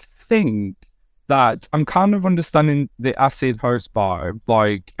 I think that I'm kind of understanding the acid house vibe.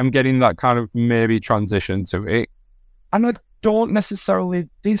 Like, I'm getting that kind of maybe transition to it. And I don't necessarily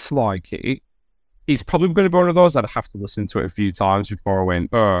dislike it. It's probably going to be one of those I'd have to listen to it a few times before I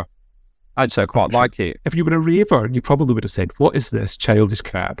went, actually, I quite like it. If you were a raver, you probably would have said, "What is this childish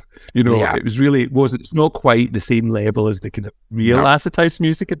crap?" You know, Yeah. it was really, it's not quite the same level as the kind of real No. acid house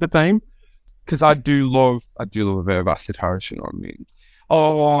music at the time. Because I do love a bit of acid house, you know what I mean?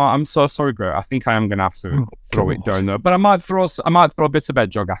 Oh, I'm so sorry, bro. I think I am going to have to throw it God. down there. But I might throw a bit of bed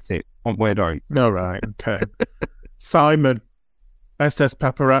jog at it on way down. No, right, okay. Simon, SS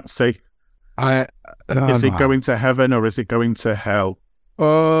Paparazzi, is he going to heaven or is he going to hell?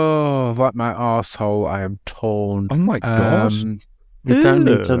 Oh, like my arsehole, I am torn. Oh my gosh. We don't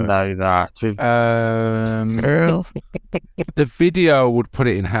need to Ew. know that. Girl. The video would put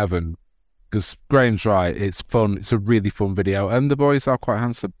it in heaven because Graham's right. It's fun. It's a really fun video, and the boys are quite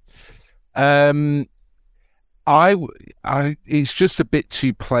handsome. It's just a bit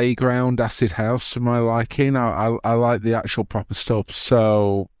too playground acid house for my liking. I like the actual proper stuff,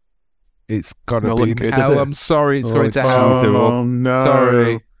 so it's got to not be looking in good, is hell. it? I'm sorry, it's going to Oh, hell. no.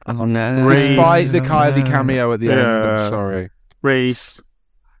 Sorry, Oh no. Reese. despite the Kylie cameo at the end. Yeah. I'm sorry. Reese,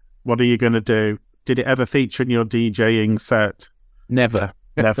 what are you going to do? Did it ever feature in your DJing set? Never.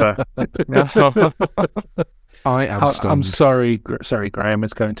 Never. I am I'm stunned. sorry, Graham.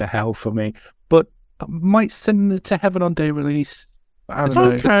 It's going to hell for me, but I might send it to heaven on day release. I don't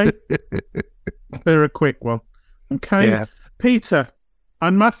know. Okay. They're a quick one. Okay. Yeah. Peter,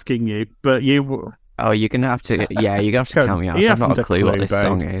 I'm asking you, but you... Oh, you're gonna have to. Yeah, you're gonna have to Come, count me out. he I've not hasn't a a clue what clue, this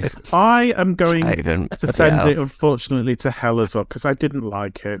song babe. is. I am going I even to send yeah. it, unfortunately, to hell as well, because I didn't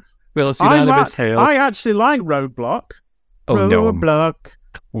like it. Well, it's I, unanimous hell. I actually like Roadblock. Oh, no. Roadblock.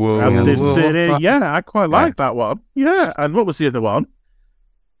 Whoa. Around this Whoa. city. Yeah, I quite like that one. Yeah, and what was the other one?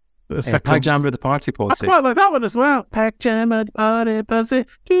 The Pie second. Jam with the Party I Posse. quite like that one as well. Pack Jam at the party pussy.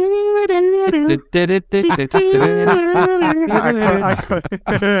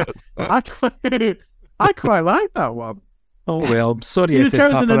 I quite like that one. Oh, well, I'm sorry You'd if have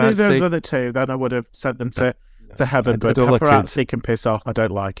it's chosen any of those paparazzi. other two, then I would have sent them to heaven. I But don't like it. paparazzi can piss off. I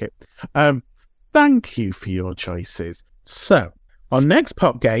don't like it. Thank you for your choices. So, our next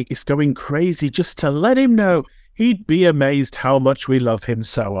pop gay is going crazy just to let him know he'd be amazed how much we love him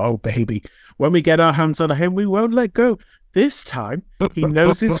so. Oh, baby. When we get our hands on him, we won't let go. This time, he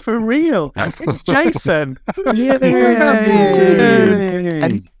knows it's for real. It's Jason.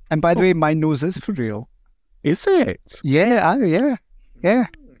 And by the way, my nose is for real. Is it? Yeah, yeah.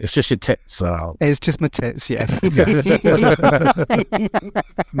 It's just your tits out. It's just my tits, yeah.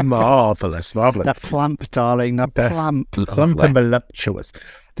 Marvellous, marvellous. They're plump, darling. They're plump. Plump and voluptuous.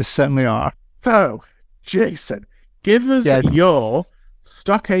 They certainly are. So, Jason, give us Yes. your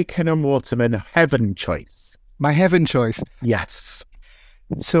Stock Aitken and Waterman heaven choice. My heaven choice. Yes.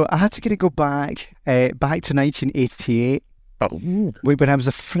 So I had to kind of go back to 1988, when I was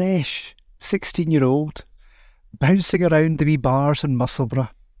a fresh 16-year-old bouncing around the wee bars in Musselburgh.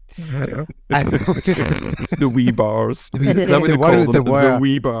 The wee bars. They Is that what they were- call them? they were. The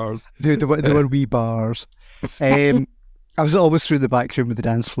wee bars. They were wee bars. I was always through the back room where the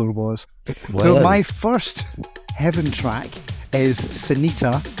dance floor was. So my first heaven track is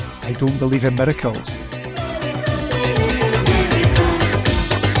Sunita, I Don't Believe in Miracles.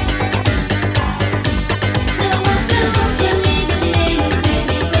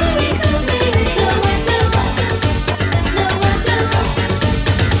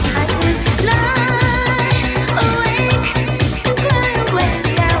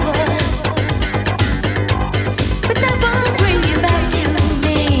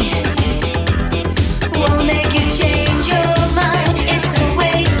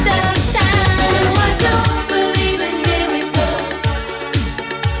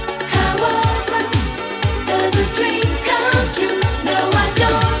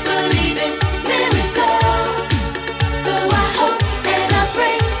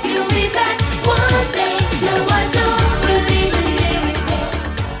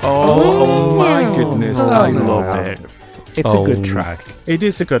 Oh my goodness, I love it. It's a good track. It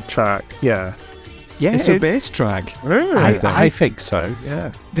is a good track, yeah. Yeah, It's the best track. I think so.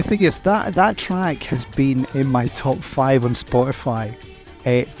 Yeah. the thing is that track has been in my top 5 on Spotify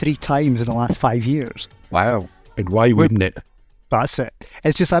 3 times in the last 5 years. Wow. And why wouldn't it? That's it.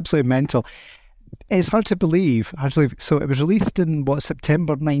 It's just absolutely mental. It's hard to believe. So it was released in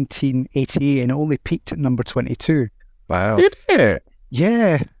September 1988, and it only peaked at number 22. Wow. Did it?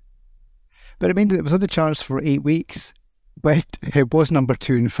 Yeah, but I mean, it was on the charts for 8 weeks, but it was number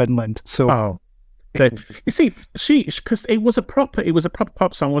 2 in Finland. So Oh. You see, because it was a proper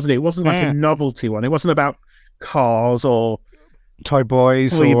pop song, wasn't it? It wasn't like a novelty one. It wasn't about cars or Toy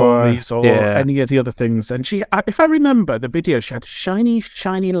Boys Toy or Boys or any of the other things. And she, if I remember the video, she had shiny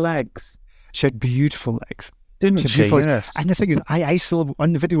legs, she had beautiful legs. didn't She had she? beautiful legs. Yes. And the thing is, I still,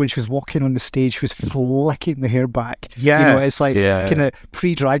 on the video when she was walking on the stage, she was flicking the hair back. Yes. You know, it's like Yeah. kind of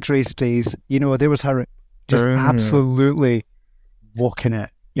pre-Drag Race days. You know, there was her just absolutely walking it.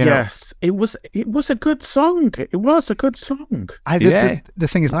 You know? Yes, it was a good song. It was a good song. The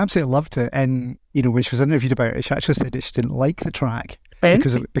thing is, I absolutely loved it. And, you know, when she was interviewed about it, she actually said that she didn't like the track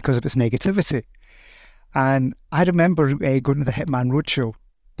because of its negativity. And I remember going to the Hitman Roadshow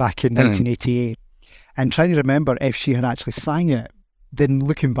back in 1988 and trying to remember if she had actually sang it. Then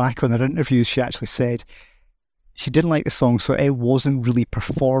looking back on her interviews, she actually said she didn't like the song, so it wasn't really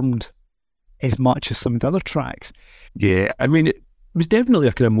performed as much as some of the other tracks. Yeah, I mean, it was definitely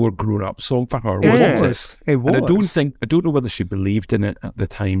a kind of more grown-up song for her, It wasn't was. it? It was. And I don't know whether she believed in it at the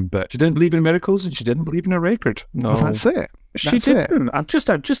time, but she didn't believe in miracles and she didn't believe in her record. No, Well, that's it. She That's it. didn't. I'm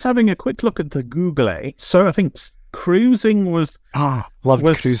just having a quick look at the Google. So I think Cruising was Loved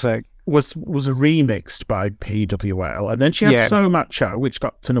Was- Cruising. was remixed by PWL, and then she had Yeah. So Macho, which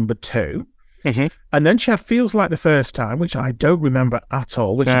got to number 2. Mhm. And then she had Feels Like the First Time, which I don't remember at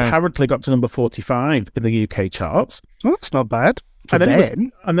all, which apparently got to number 45 in the UK charts. Oh, that's not bad. For And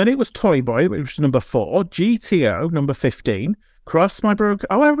then, then it was Toy Boy, which was number 4, GTO, number 15, Cross My Broken...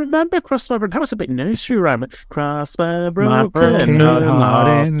 Oh, I remember Cross My Broken... That was a bit nursery rhyme. Cross My Broken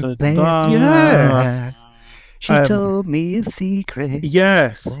Heart. Yes. She told me a secret.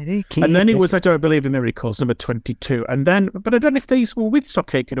 Yes. Better And then keep it was I Don't Believe in Miracles, number 22. And then, but I don't know if these were with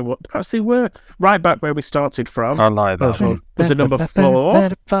Stock Aitken or what. Perhaps they were right back where we started from. I like that one. Was it number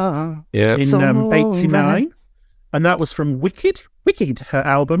 4 Yeah. in 89? And that was from Wicked, her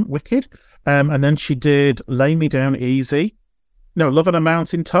album, Wicked. And then she did Lay Me Down Easy. No, Love on a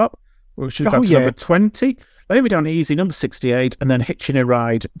Mountain Top, which got to number 20. Lay Me Down Easy, number 68. And then Hitching a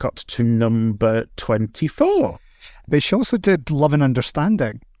Ride got to number 24. But she also did Love and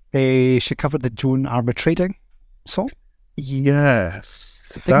Understanding. She covered the Joan Armatrading song.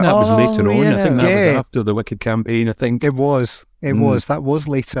 Yes. I think that was later on. I think that Yeah. was after the Wicked campaign, I think. It was. It was. That was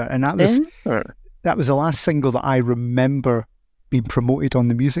later. And that was the last single that I remember being promoted on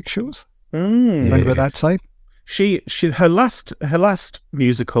the music shows. Remember that time? Her last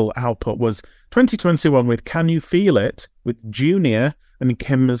musical output was 2021 with Can You Feel It with Junior and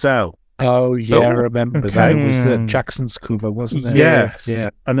Kim Mazel. Oh, yeah, I remember that. It was the Jackson's cover, wasn't it? Yes. Yeah.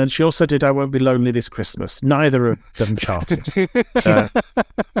 And then she also did I Won't Be Lonely This Christmas. Neither of them charted.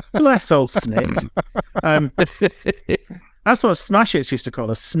 Bless old Snit. That's what Smash Hits used to call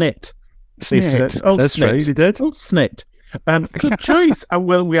a snit. Snit. Old That's snit. right, he did. Old snit. Good choice. And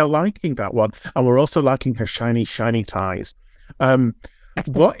we are liking that one. And we're also liking her shiny, shiny ties.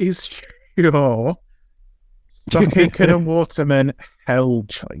 What is your Stock Aitken and Waterman hell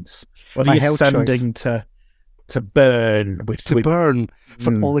choice? What My are you hell sending to burn with burn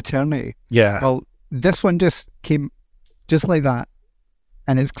for all eternity. Yeah. Well, this one just came just like that.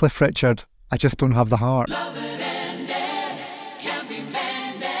 And it's Cliff Richard. I Just Don't Have the Heart.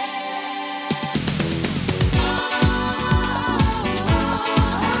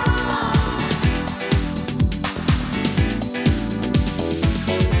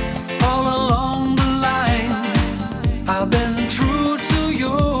 All along the line, I've been true to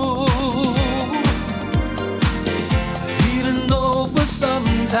you. Even though for some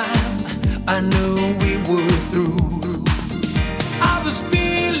time I knew we were through. I was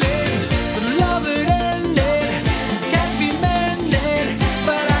feeling the love it ended.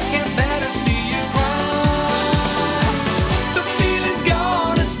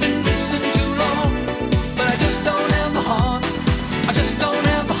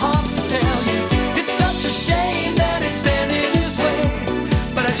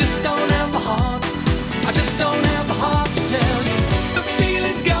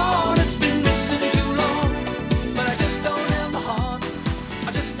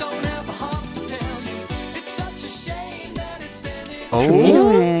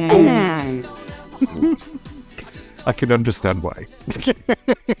 I can understand why.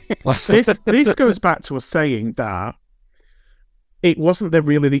 This goes back to us saying that it wasn't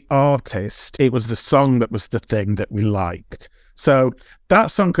really the artist, it was the song that was the thing that we liked. So that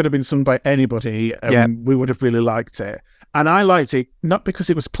song could have been sung by anybody and we would have really liked it. And I liked it not because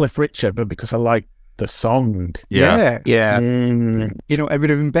it was Cliff Richard, but because I liked the song. Yeah. Mm. You know, it would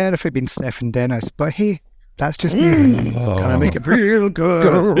have been better if it'd been Stephen Dennis, but hey, that's just me. Can I make it real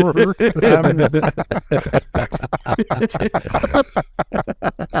good?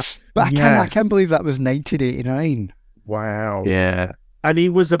 But I can't believe that was 1989. Wow. Yeah. And he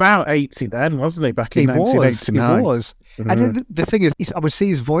was about 80 then, wasn't he? Back in 1989. He was. Mhm. And the thing is, I would say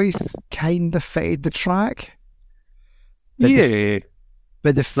his voice kind of fitted the track. But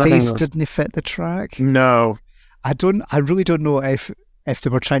but the face didn't fit the track. No. I really don't know if they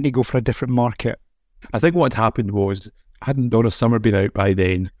were trying to go for a different market. I think what happened was, hadn't Donna Summer been out by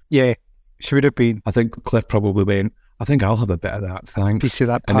then, Yeah, she would have been. I think Cliff probably went, I think I'll have a bit of that, thanks. Piece of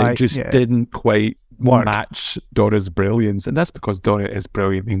that And pie. it just yeah. didn't quite Work. match Donna's brilliance. And that's because Donna is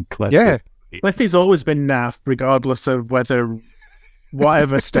brilliant and Cliff. Yeah. Cliffy's always been naff, regardless of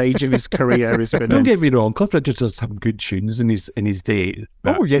whatever stage of his career he's been Don't in. get me wrong, Cliff Richard does some good tunes in his day.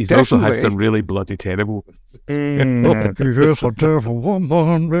 But Oh, yeah, he's also had definitely. some really bloody terrible ones. I'm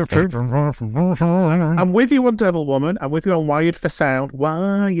with you on Devil Woman. I'm with you on Wired for Sound.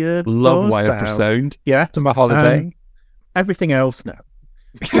 Wired Love for Wire Sound. for Sound. Yeah. Summer Holiday. Everything else, no.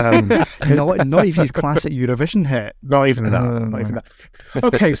 Not even his classic Eurovision hit. Not even that. Not even that.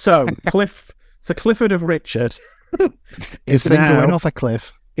 Okay, so Clifford of Richard It's is going now off a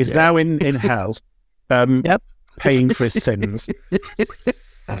cliff. now in hell. Yep. Paying for his sins.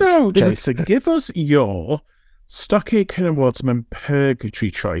 So, Jason, give us your Stock Aitken and Waterman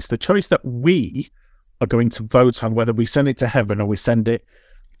purgatory choice, the choice that we are going to vote on, whether we send it to heaven or we send it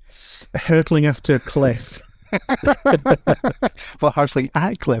hurtling after a cliff. But hardly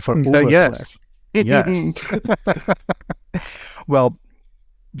at cliff or over Yes. cliff. Yes. Well,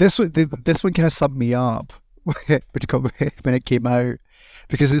 this one kind of summed me up when it came out,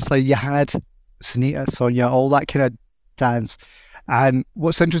 because it's like you had Sunita, Sonia, all that kind of dance. And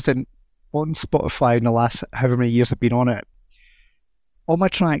what's interesting, on Spotify in the last however many years I've been on it, all my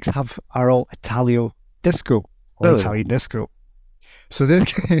tracks are all Italio disco or Really? Italian disco. So this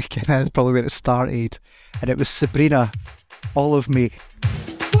kind of is probably where it started, and it was Sabrina, All of Me.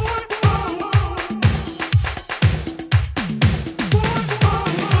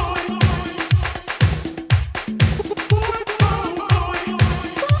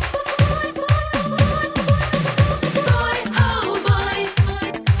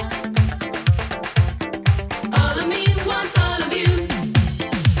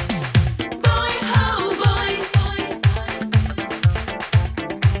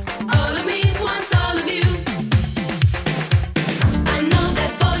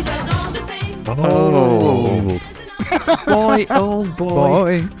 Boy, oh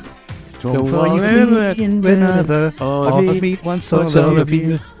boy. Boy, don't worry in another. All of me wants all of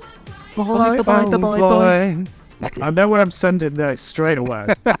you. Boy, boy. I know what I'm sending there straight away.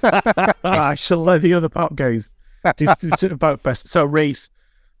 I shall let the other part goes. About best. So, Reese,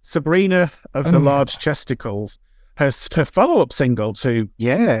 Sabrina of the Large Chesticles, her follow-up single to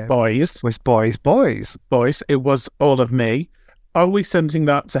Yeah. Boys, Was Boys. it was All of Me. Are we sending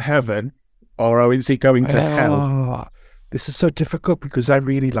that to heaven, or is he going to hell? Oh, this is so difficult because I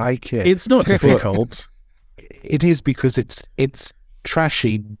really like it. It's not difficult. It is because it's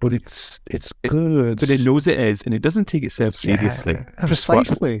trashy, but it's good. But it knows it is, and it doesn't take itself seriously.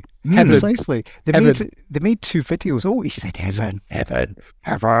 Precisely. Heaven. Precisely. They Heaven. made two videos. Oh, he said heaven. Heaven.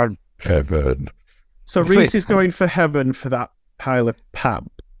 Heaven. Heaven. So Reese is going for heaven for that pile of pap.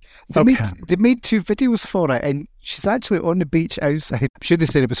 They made two videos for it, and she's actually on the beach outside. I'm sure they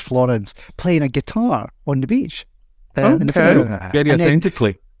said it was Florence playing a guitar on the beach. In the Okay. video. Very And then-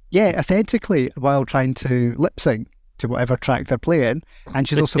 authentically. Yeah, authentically, while trying to lip sync to whatever track they're playing, and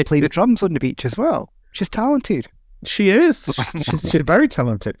she's also playing drums on the beach as well. She's talented. She is. She's very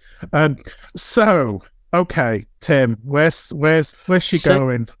talented. So, okay, Tim, where's she So-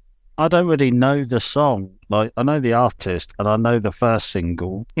 going? I don't really know the song. Like, I know the artist and I know the first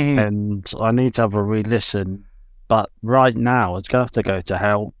single, and I need to have a re-listen. But right now, it's gonna have to go to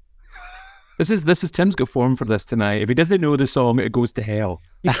hell. This is Tim's got form for this tonight. If he doesn't know the song, it goes to hell.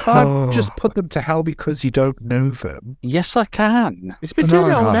 You can't just put them to hell because you don't know them. Yes, I can. It's been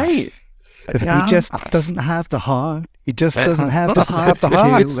doing it all night. He just doesn't have the heart. He just doesn't have the heart to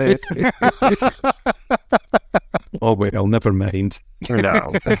heart. feel it. Oh well, never mind.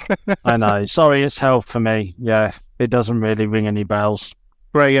 No, I know. Sorry, it's hell for me. Yeah, it doesn't really ring any bells.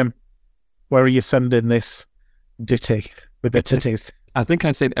 Graham, where are you sending this ditty with the titties. I think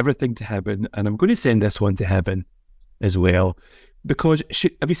I've sent everything to heaven, and I'm going to send this one to heaven as well. Because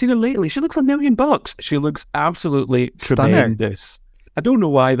have you seen her lately? She looks $1 million. She looks absolutely Stunning. tremendous. I don't know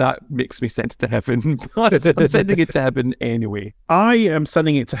why that makes me send it to heaven, but I'm sending it to heaven anyway. I am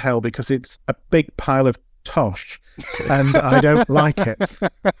sending it to hell because it's a big pile of tosh, and I don't like it.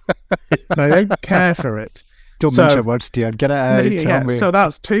 And I don't care for it. Don't So- mention words, dear. Get it out. Tell me. So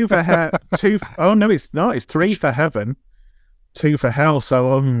that's 2 for hell. Oh no, it's not. It's 3 for heaven, 2 for hell.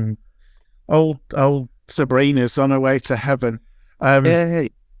 So old Sabrina's on her way to heaven.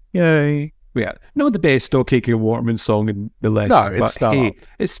 Yay. Yay! Yeah, not the best Stock Aitken and Waterman song in the list, No, it's but not. hey,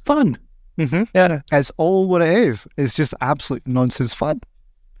 it's fun. Yeah, it's all what it is. It's just absolute nonsense fun.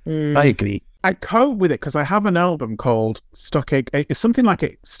 I agree. I cope with it because I have an album called Stock Aitken. It's something like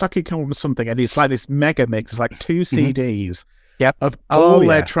it, Stock Aitken or something, and it's like this mega mix. It's like 2 CDs. Yep. Of Oh, all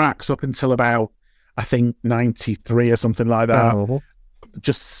their yeah. tracks up until about I think 93 or something like that. Oh.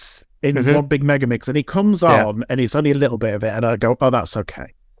 Just in one big mega mix, and he comes on, and it's only a little bit of it, and I go, "Oh, that's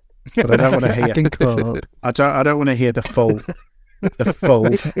okay," but I don't want to hear. I can cope. I don't want to hear the full,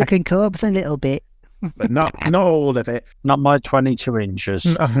 I can cope a little bit. but not all of it. Not my 22 inches.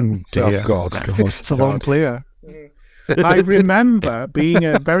 Oh dear. Oh, God. It's a long player. I remember being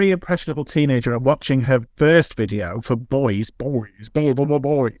a very impressionable teenager and watching her first video for boys, when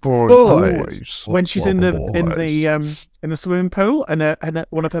she's in the swimming pool and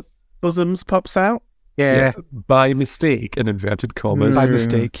one of her bosoms pops out. Yeah. By mistake, in inverted commas. By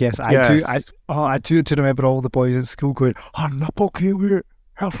mistake, yes. Yes. I do remember all the boys at school going, I'm not okay with it.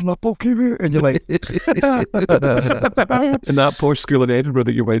 I'm not okay with it. And you're like, In that posh school in Edinburgh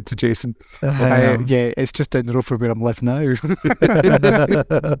that you went to, Jason. yeah, it's just down the road from where I'm living now.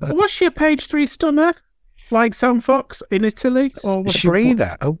 Was she a page 3 stunner like Sam Fox in Italy, or was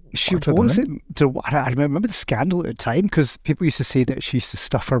Sabrina? Oh, She I don't wasn't. I remember the scandal at the time because people used to say that she used to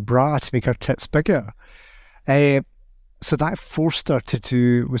stuff her bra to make her tits bigger. So that forced her to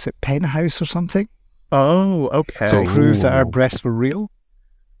do, was it Penthouse or something? Oh, okay. To prove that her breasts were real.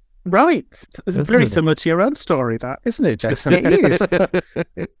 Right. It's very similar to your own story, that, isn't it, Jason? It is.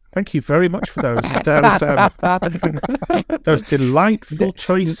 Thank you very much for those those delightful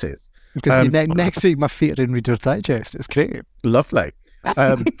choices. Because next week my feet are in Reader's Digest. It's great. Lovely.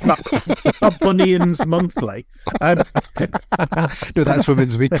 Not Bunyan's Monthly. No, that's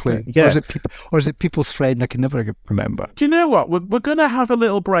Women's Weekly. Yeah. Or is it People's Friend? I can never remember. Do you know what? We're going to have a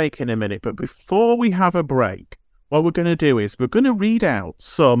little break in a minute, but before we have a break, what we're going to do is we're going to read out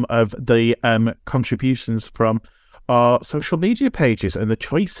some of the contributions from our social media pages and the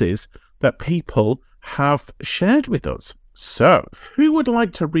choices that people have shared with us. So, who would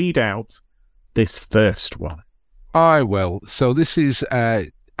like to read out this first one? I will. So this is at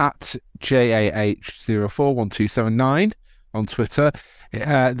JAH041279 on Twitter.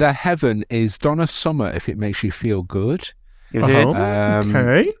 Their heaven is Donna Summer, if it makes you feel good.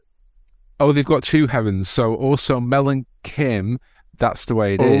 Okay. Oh, they've got 2 heavens. So also Mel and Kim, that's the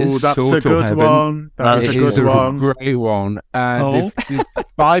way it is. Oh, that's a Total good heaven. one. That's It a is good a one. great one. And they've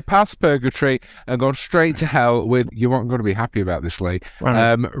bypassed purgatory and gone straight to hell with, you aren't going to be happy about this, Lee.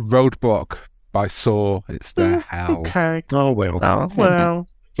 Right. Roadblock by Saw. It's their hell. Okay. Oh, well. Oh, Well,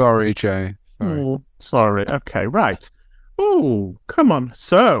 Sorry, Jay. Sorry. oh, sorry. Okay, right. Oh, come on.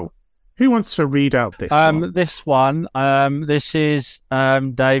 So, who wants to read out this one? This one, this is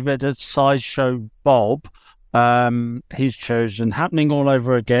David at Sideshow Bob. He's chosen Happening All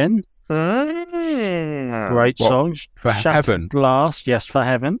Over Again. Great What, song. for heaven? Glass, yes, for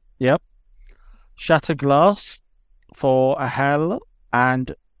heaven. Yep. Shattered Glass for a hell,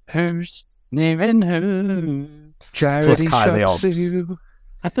 and Who's Nearing Who? Charity Kylie shops Hobbs. you.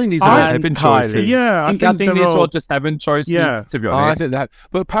 I think these are And heaven Kylie. choices. Yeah, I think I think they're these all... are just heaven choices, Yeah. to be Oh, I honest. think that.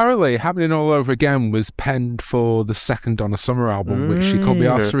 But apparently, Happening All Over Again was penned for the second Donna Summer album, which she couldn't be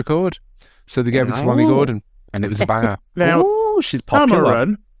asked to record. So they gave it to Lonnie Gordon, and it was a banger. Now, Ooh, she's popular.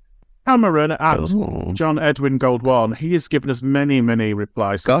 Cameron at Oh. John Edwin Gold 1, he has given us many, many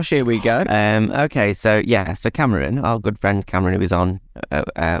replies. Gosh, here we go. Okay, so Cameron, our good friend Cameron, who was on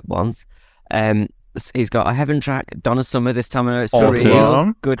once, he's got a heaven track, Donna Summer. This time I know it's for Awesome.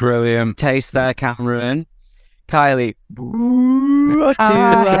 real. Good Brilliant. taste there, Cameron. Kylie, what do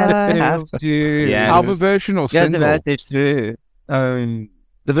I have to do? Yes. Album version or Get the single? message through.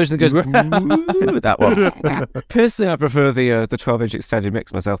 The version that goes that one. Personally, I prefer the 12-inch extended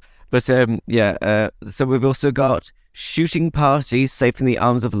mix myself. But so we've also got Shooting Party, Safe in the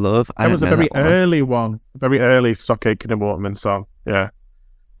Arms of Love. I That don't was a know very that one. early one. Very early Stock Aitken and Waterman song. Yeah.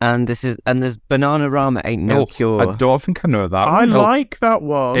 And there's Bananarama Ain't No I Cure. don't think I know that I one. like that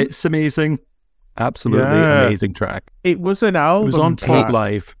one. It's amazing. Absolutely Yeah. amazing track. It was an It album. was on track. Pop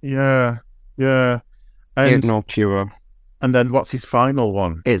Live. Yeah, yeah. Ain't And no cure. and then what's his final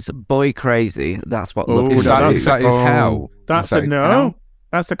one? It's Boy Crazy. That's what Oh, love Is Is is. that, that's- is that his hell? That's Is that a his no. hell?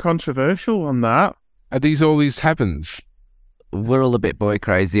 That's a controversial one. That. Are these all these heavens? We're all a bit boy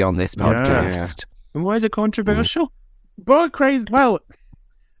crazy on this Yeah. podcast. And why is it controversial? Boy Crazy. Well,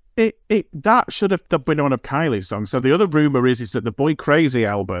 it that should have been one of Kylie's songs. So the other rumor is that the Boy Crazy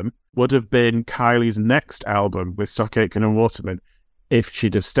album would have been Kylie's next album with Stock Aitken and Waterman if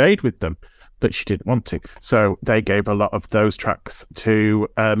she'd have stayed with them, but she didn't want to. So they gave a lot of those tracks to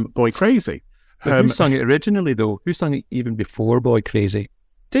Boy Crazy. But who sung it originally, though? Who sung it even before Boy Crazy?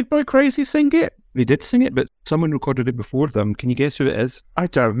 Did Boy Crazy sing it? They did sing it, but someone recorded it before them. Can you guess who it is? I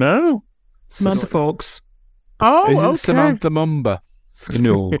don't know. Samantha Fox. Oh, Is it okay. Samantha Mumba?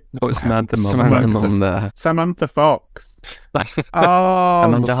 No, it's Samantha Samantha Mumba. Samantha Fox. Oh,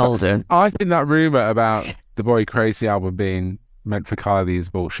 Amanda Holden. I think that rumor about the Boy Crazy album being meant for Kylie is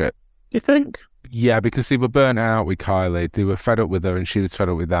bullshit. You think? Yeah, because they were burnt out with Kylie. They were fed up with her, and she was fed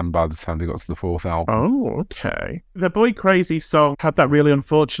up with them by the time they got to the fourth album. Oh, okay. The Boy Crazy song had that really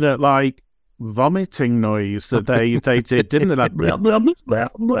unfortunate, like, vomiting noise that they did, didn't they? Like, blah, blah, blah, blah,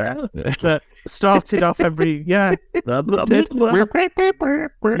 blah, that started off every, yeah. Yes.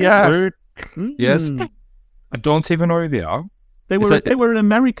 Yes. Mm. I don't even know who they are. They It's were like- they were an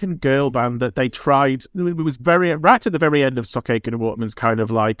American girl band that they tried. It was very right at the very end of Stock Aitken and Waterman's kind of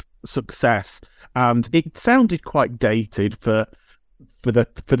like success, and it sounded quite dated for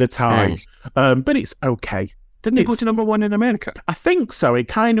the time. But it's okay. Didn't they go It's- to number one in America? I think so. It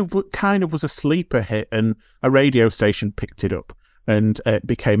kind of was a sleeper hit, and a radio station picked it up, and it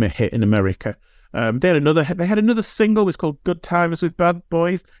became a hit in America. They had another single. It was called "Good Times with Bad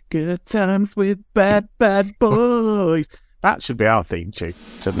Boys." Good times with bad boys. That should be our theme tune,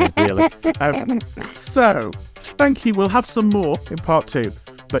 to me, really. So, thank you. We'll have some more in part 2.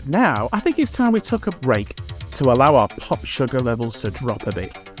 But now, I think it's time we took a break to allow our pop sugar levels to drop a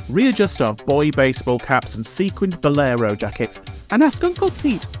bit, readjust our boy baseball caps and sequined bolero jackets, and ask Uncle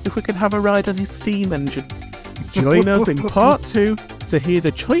Pete if we can have a ride on his steam engine. Join us in part 2 to hear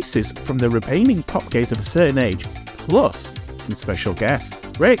the choices from the remaining pop gays of a certain age, plus some special guests.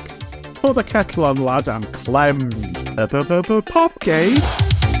 Rick, pour the kettle on, lad, and clem. Pop gays.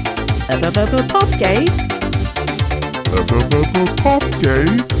 Pop gay. Pop gays.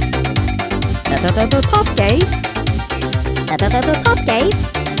 Pop gay. Pop gay.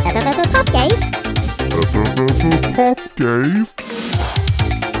 Pop gay. Pop gays.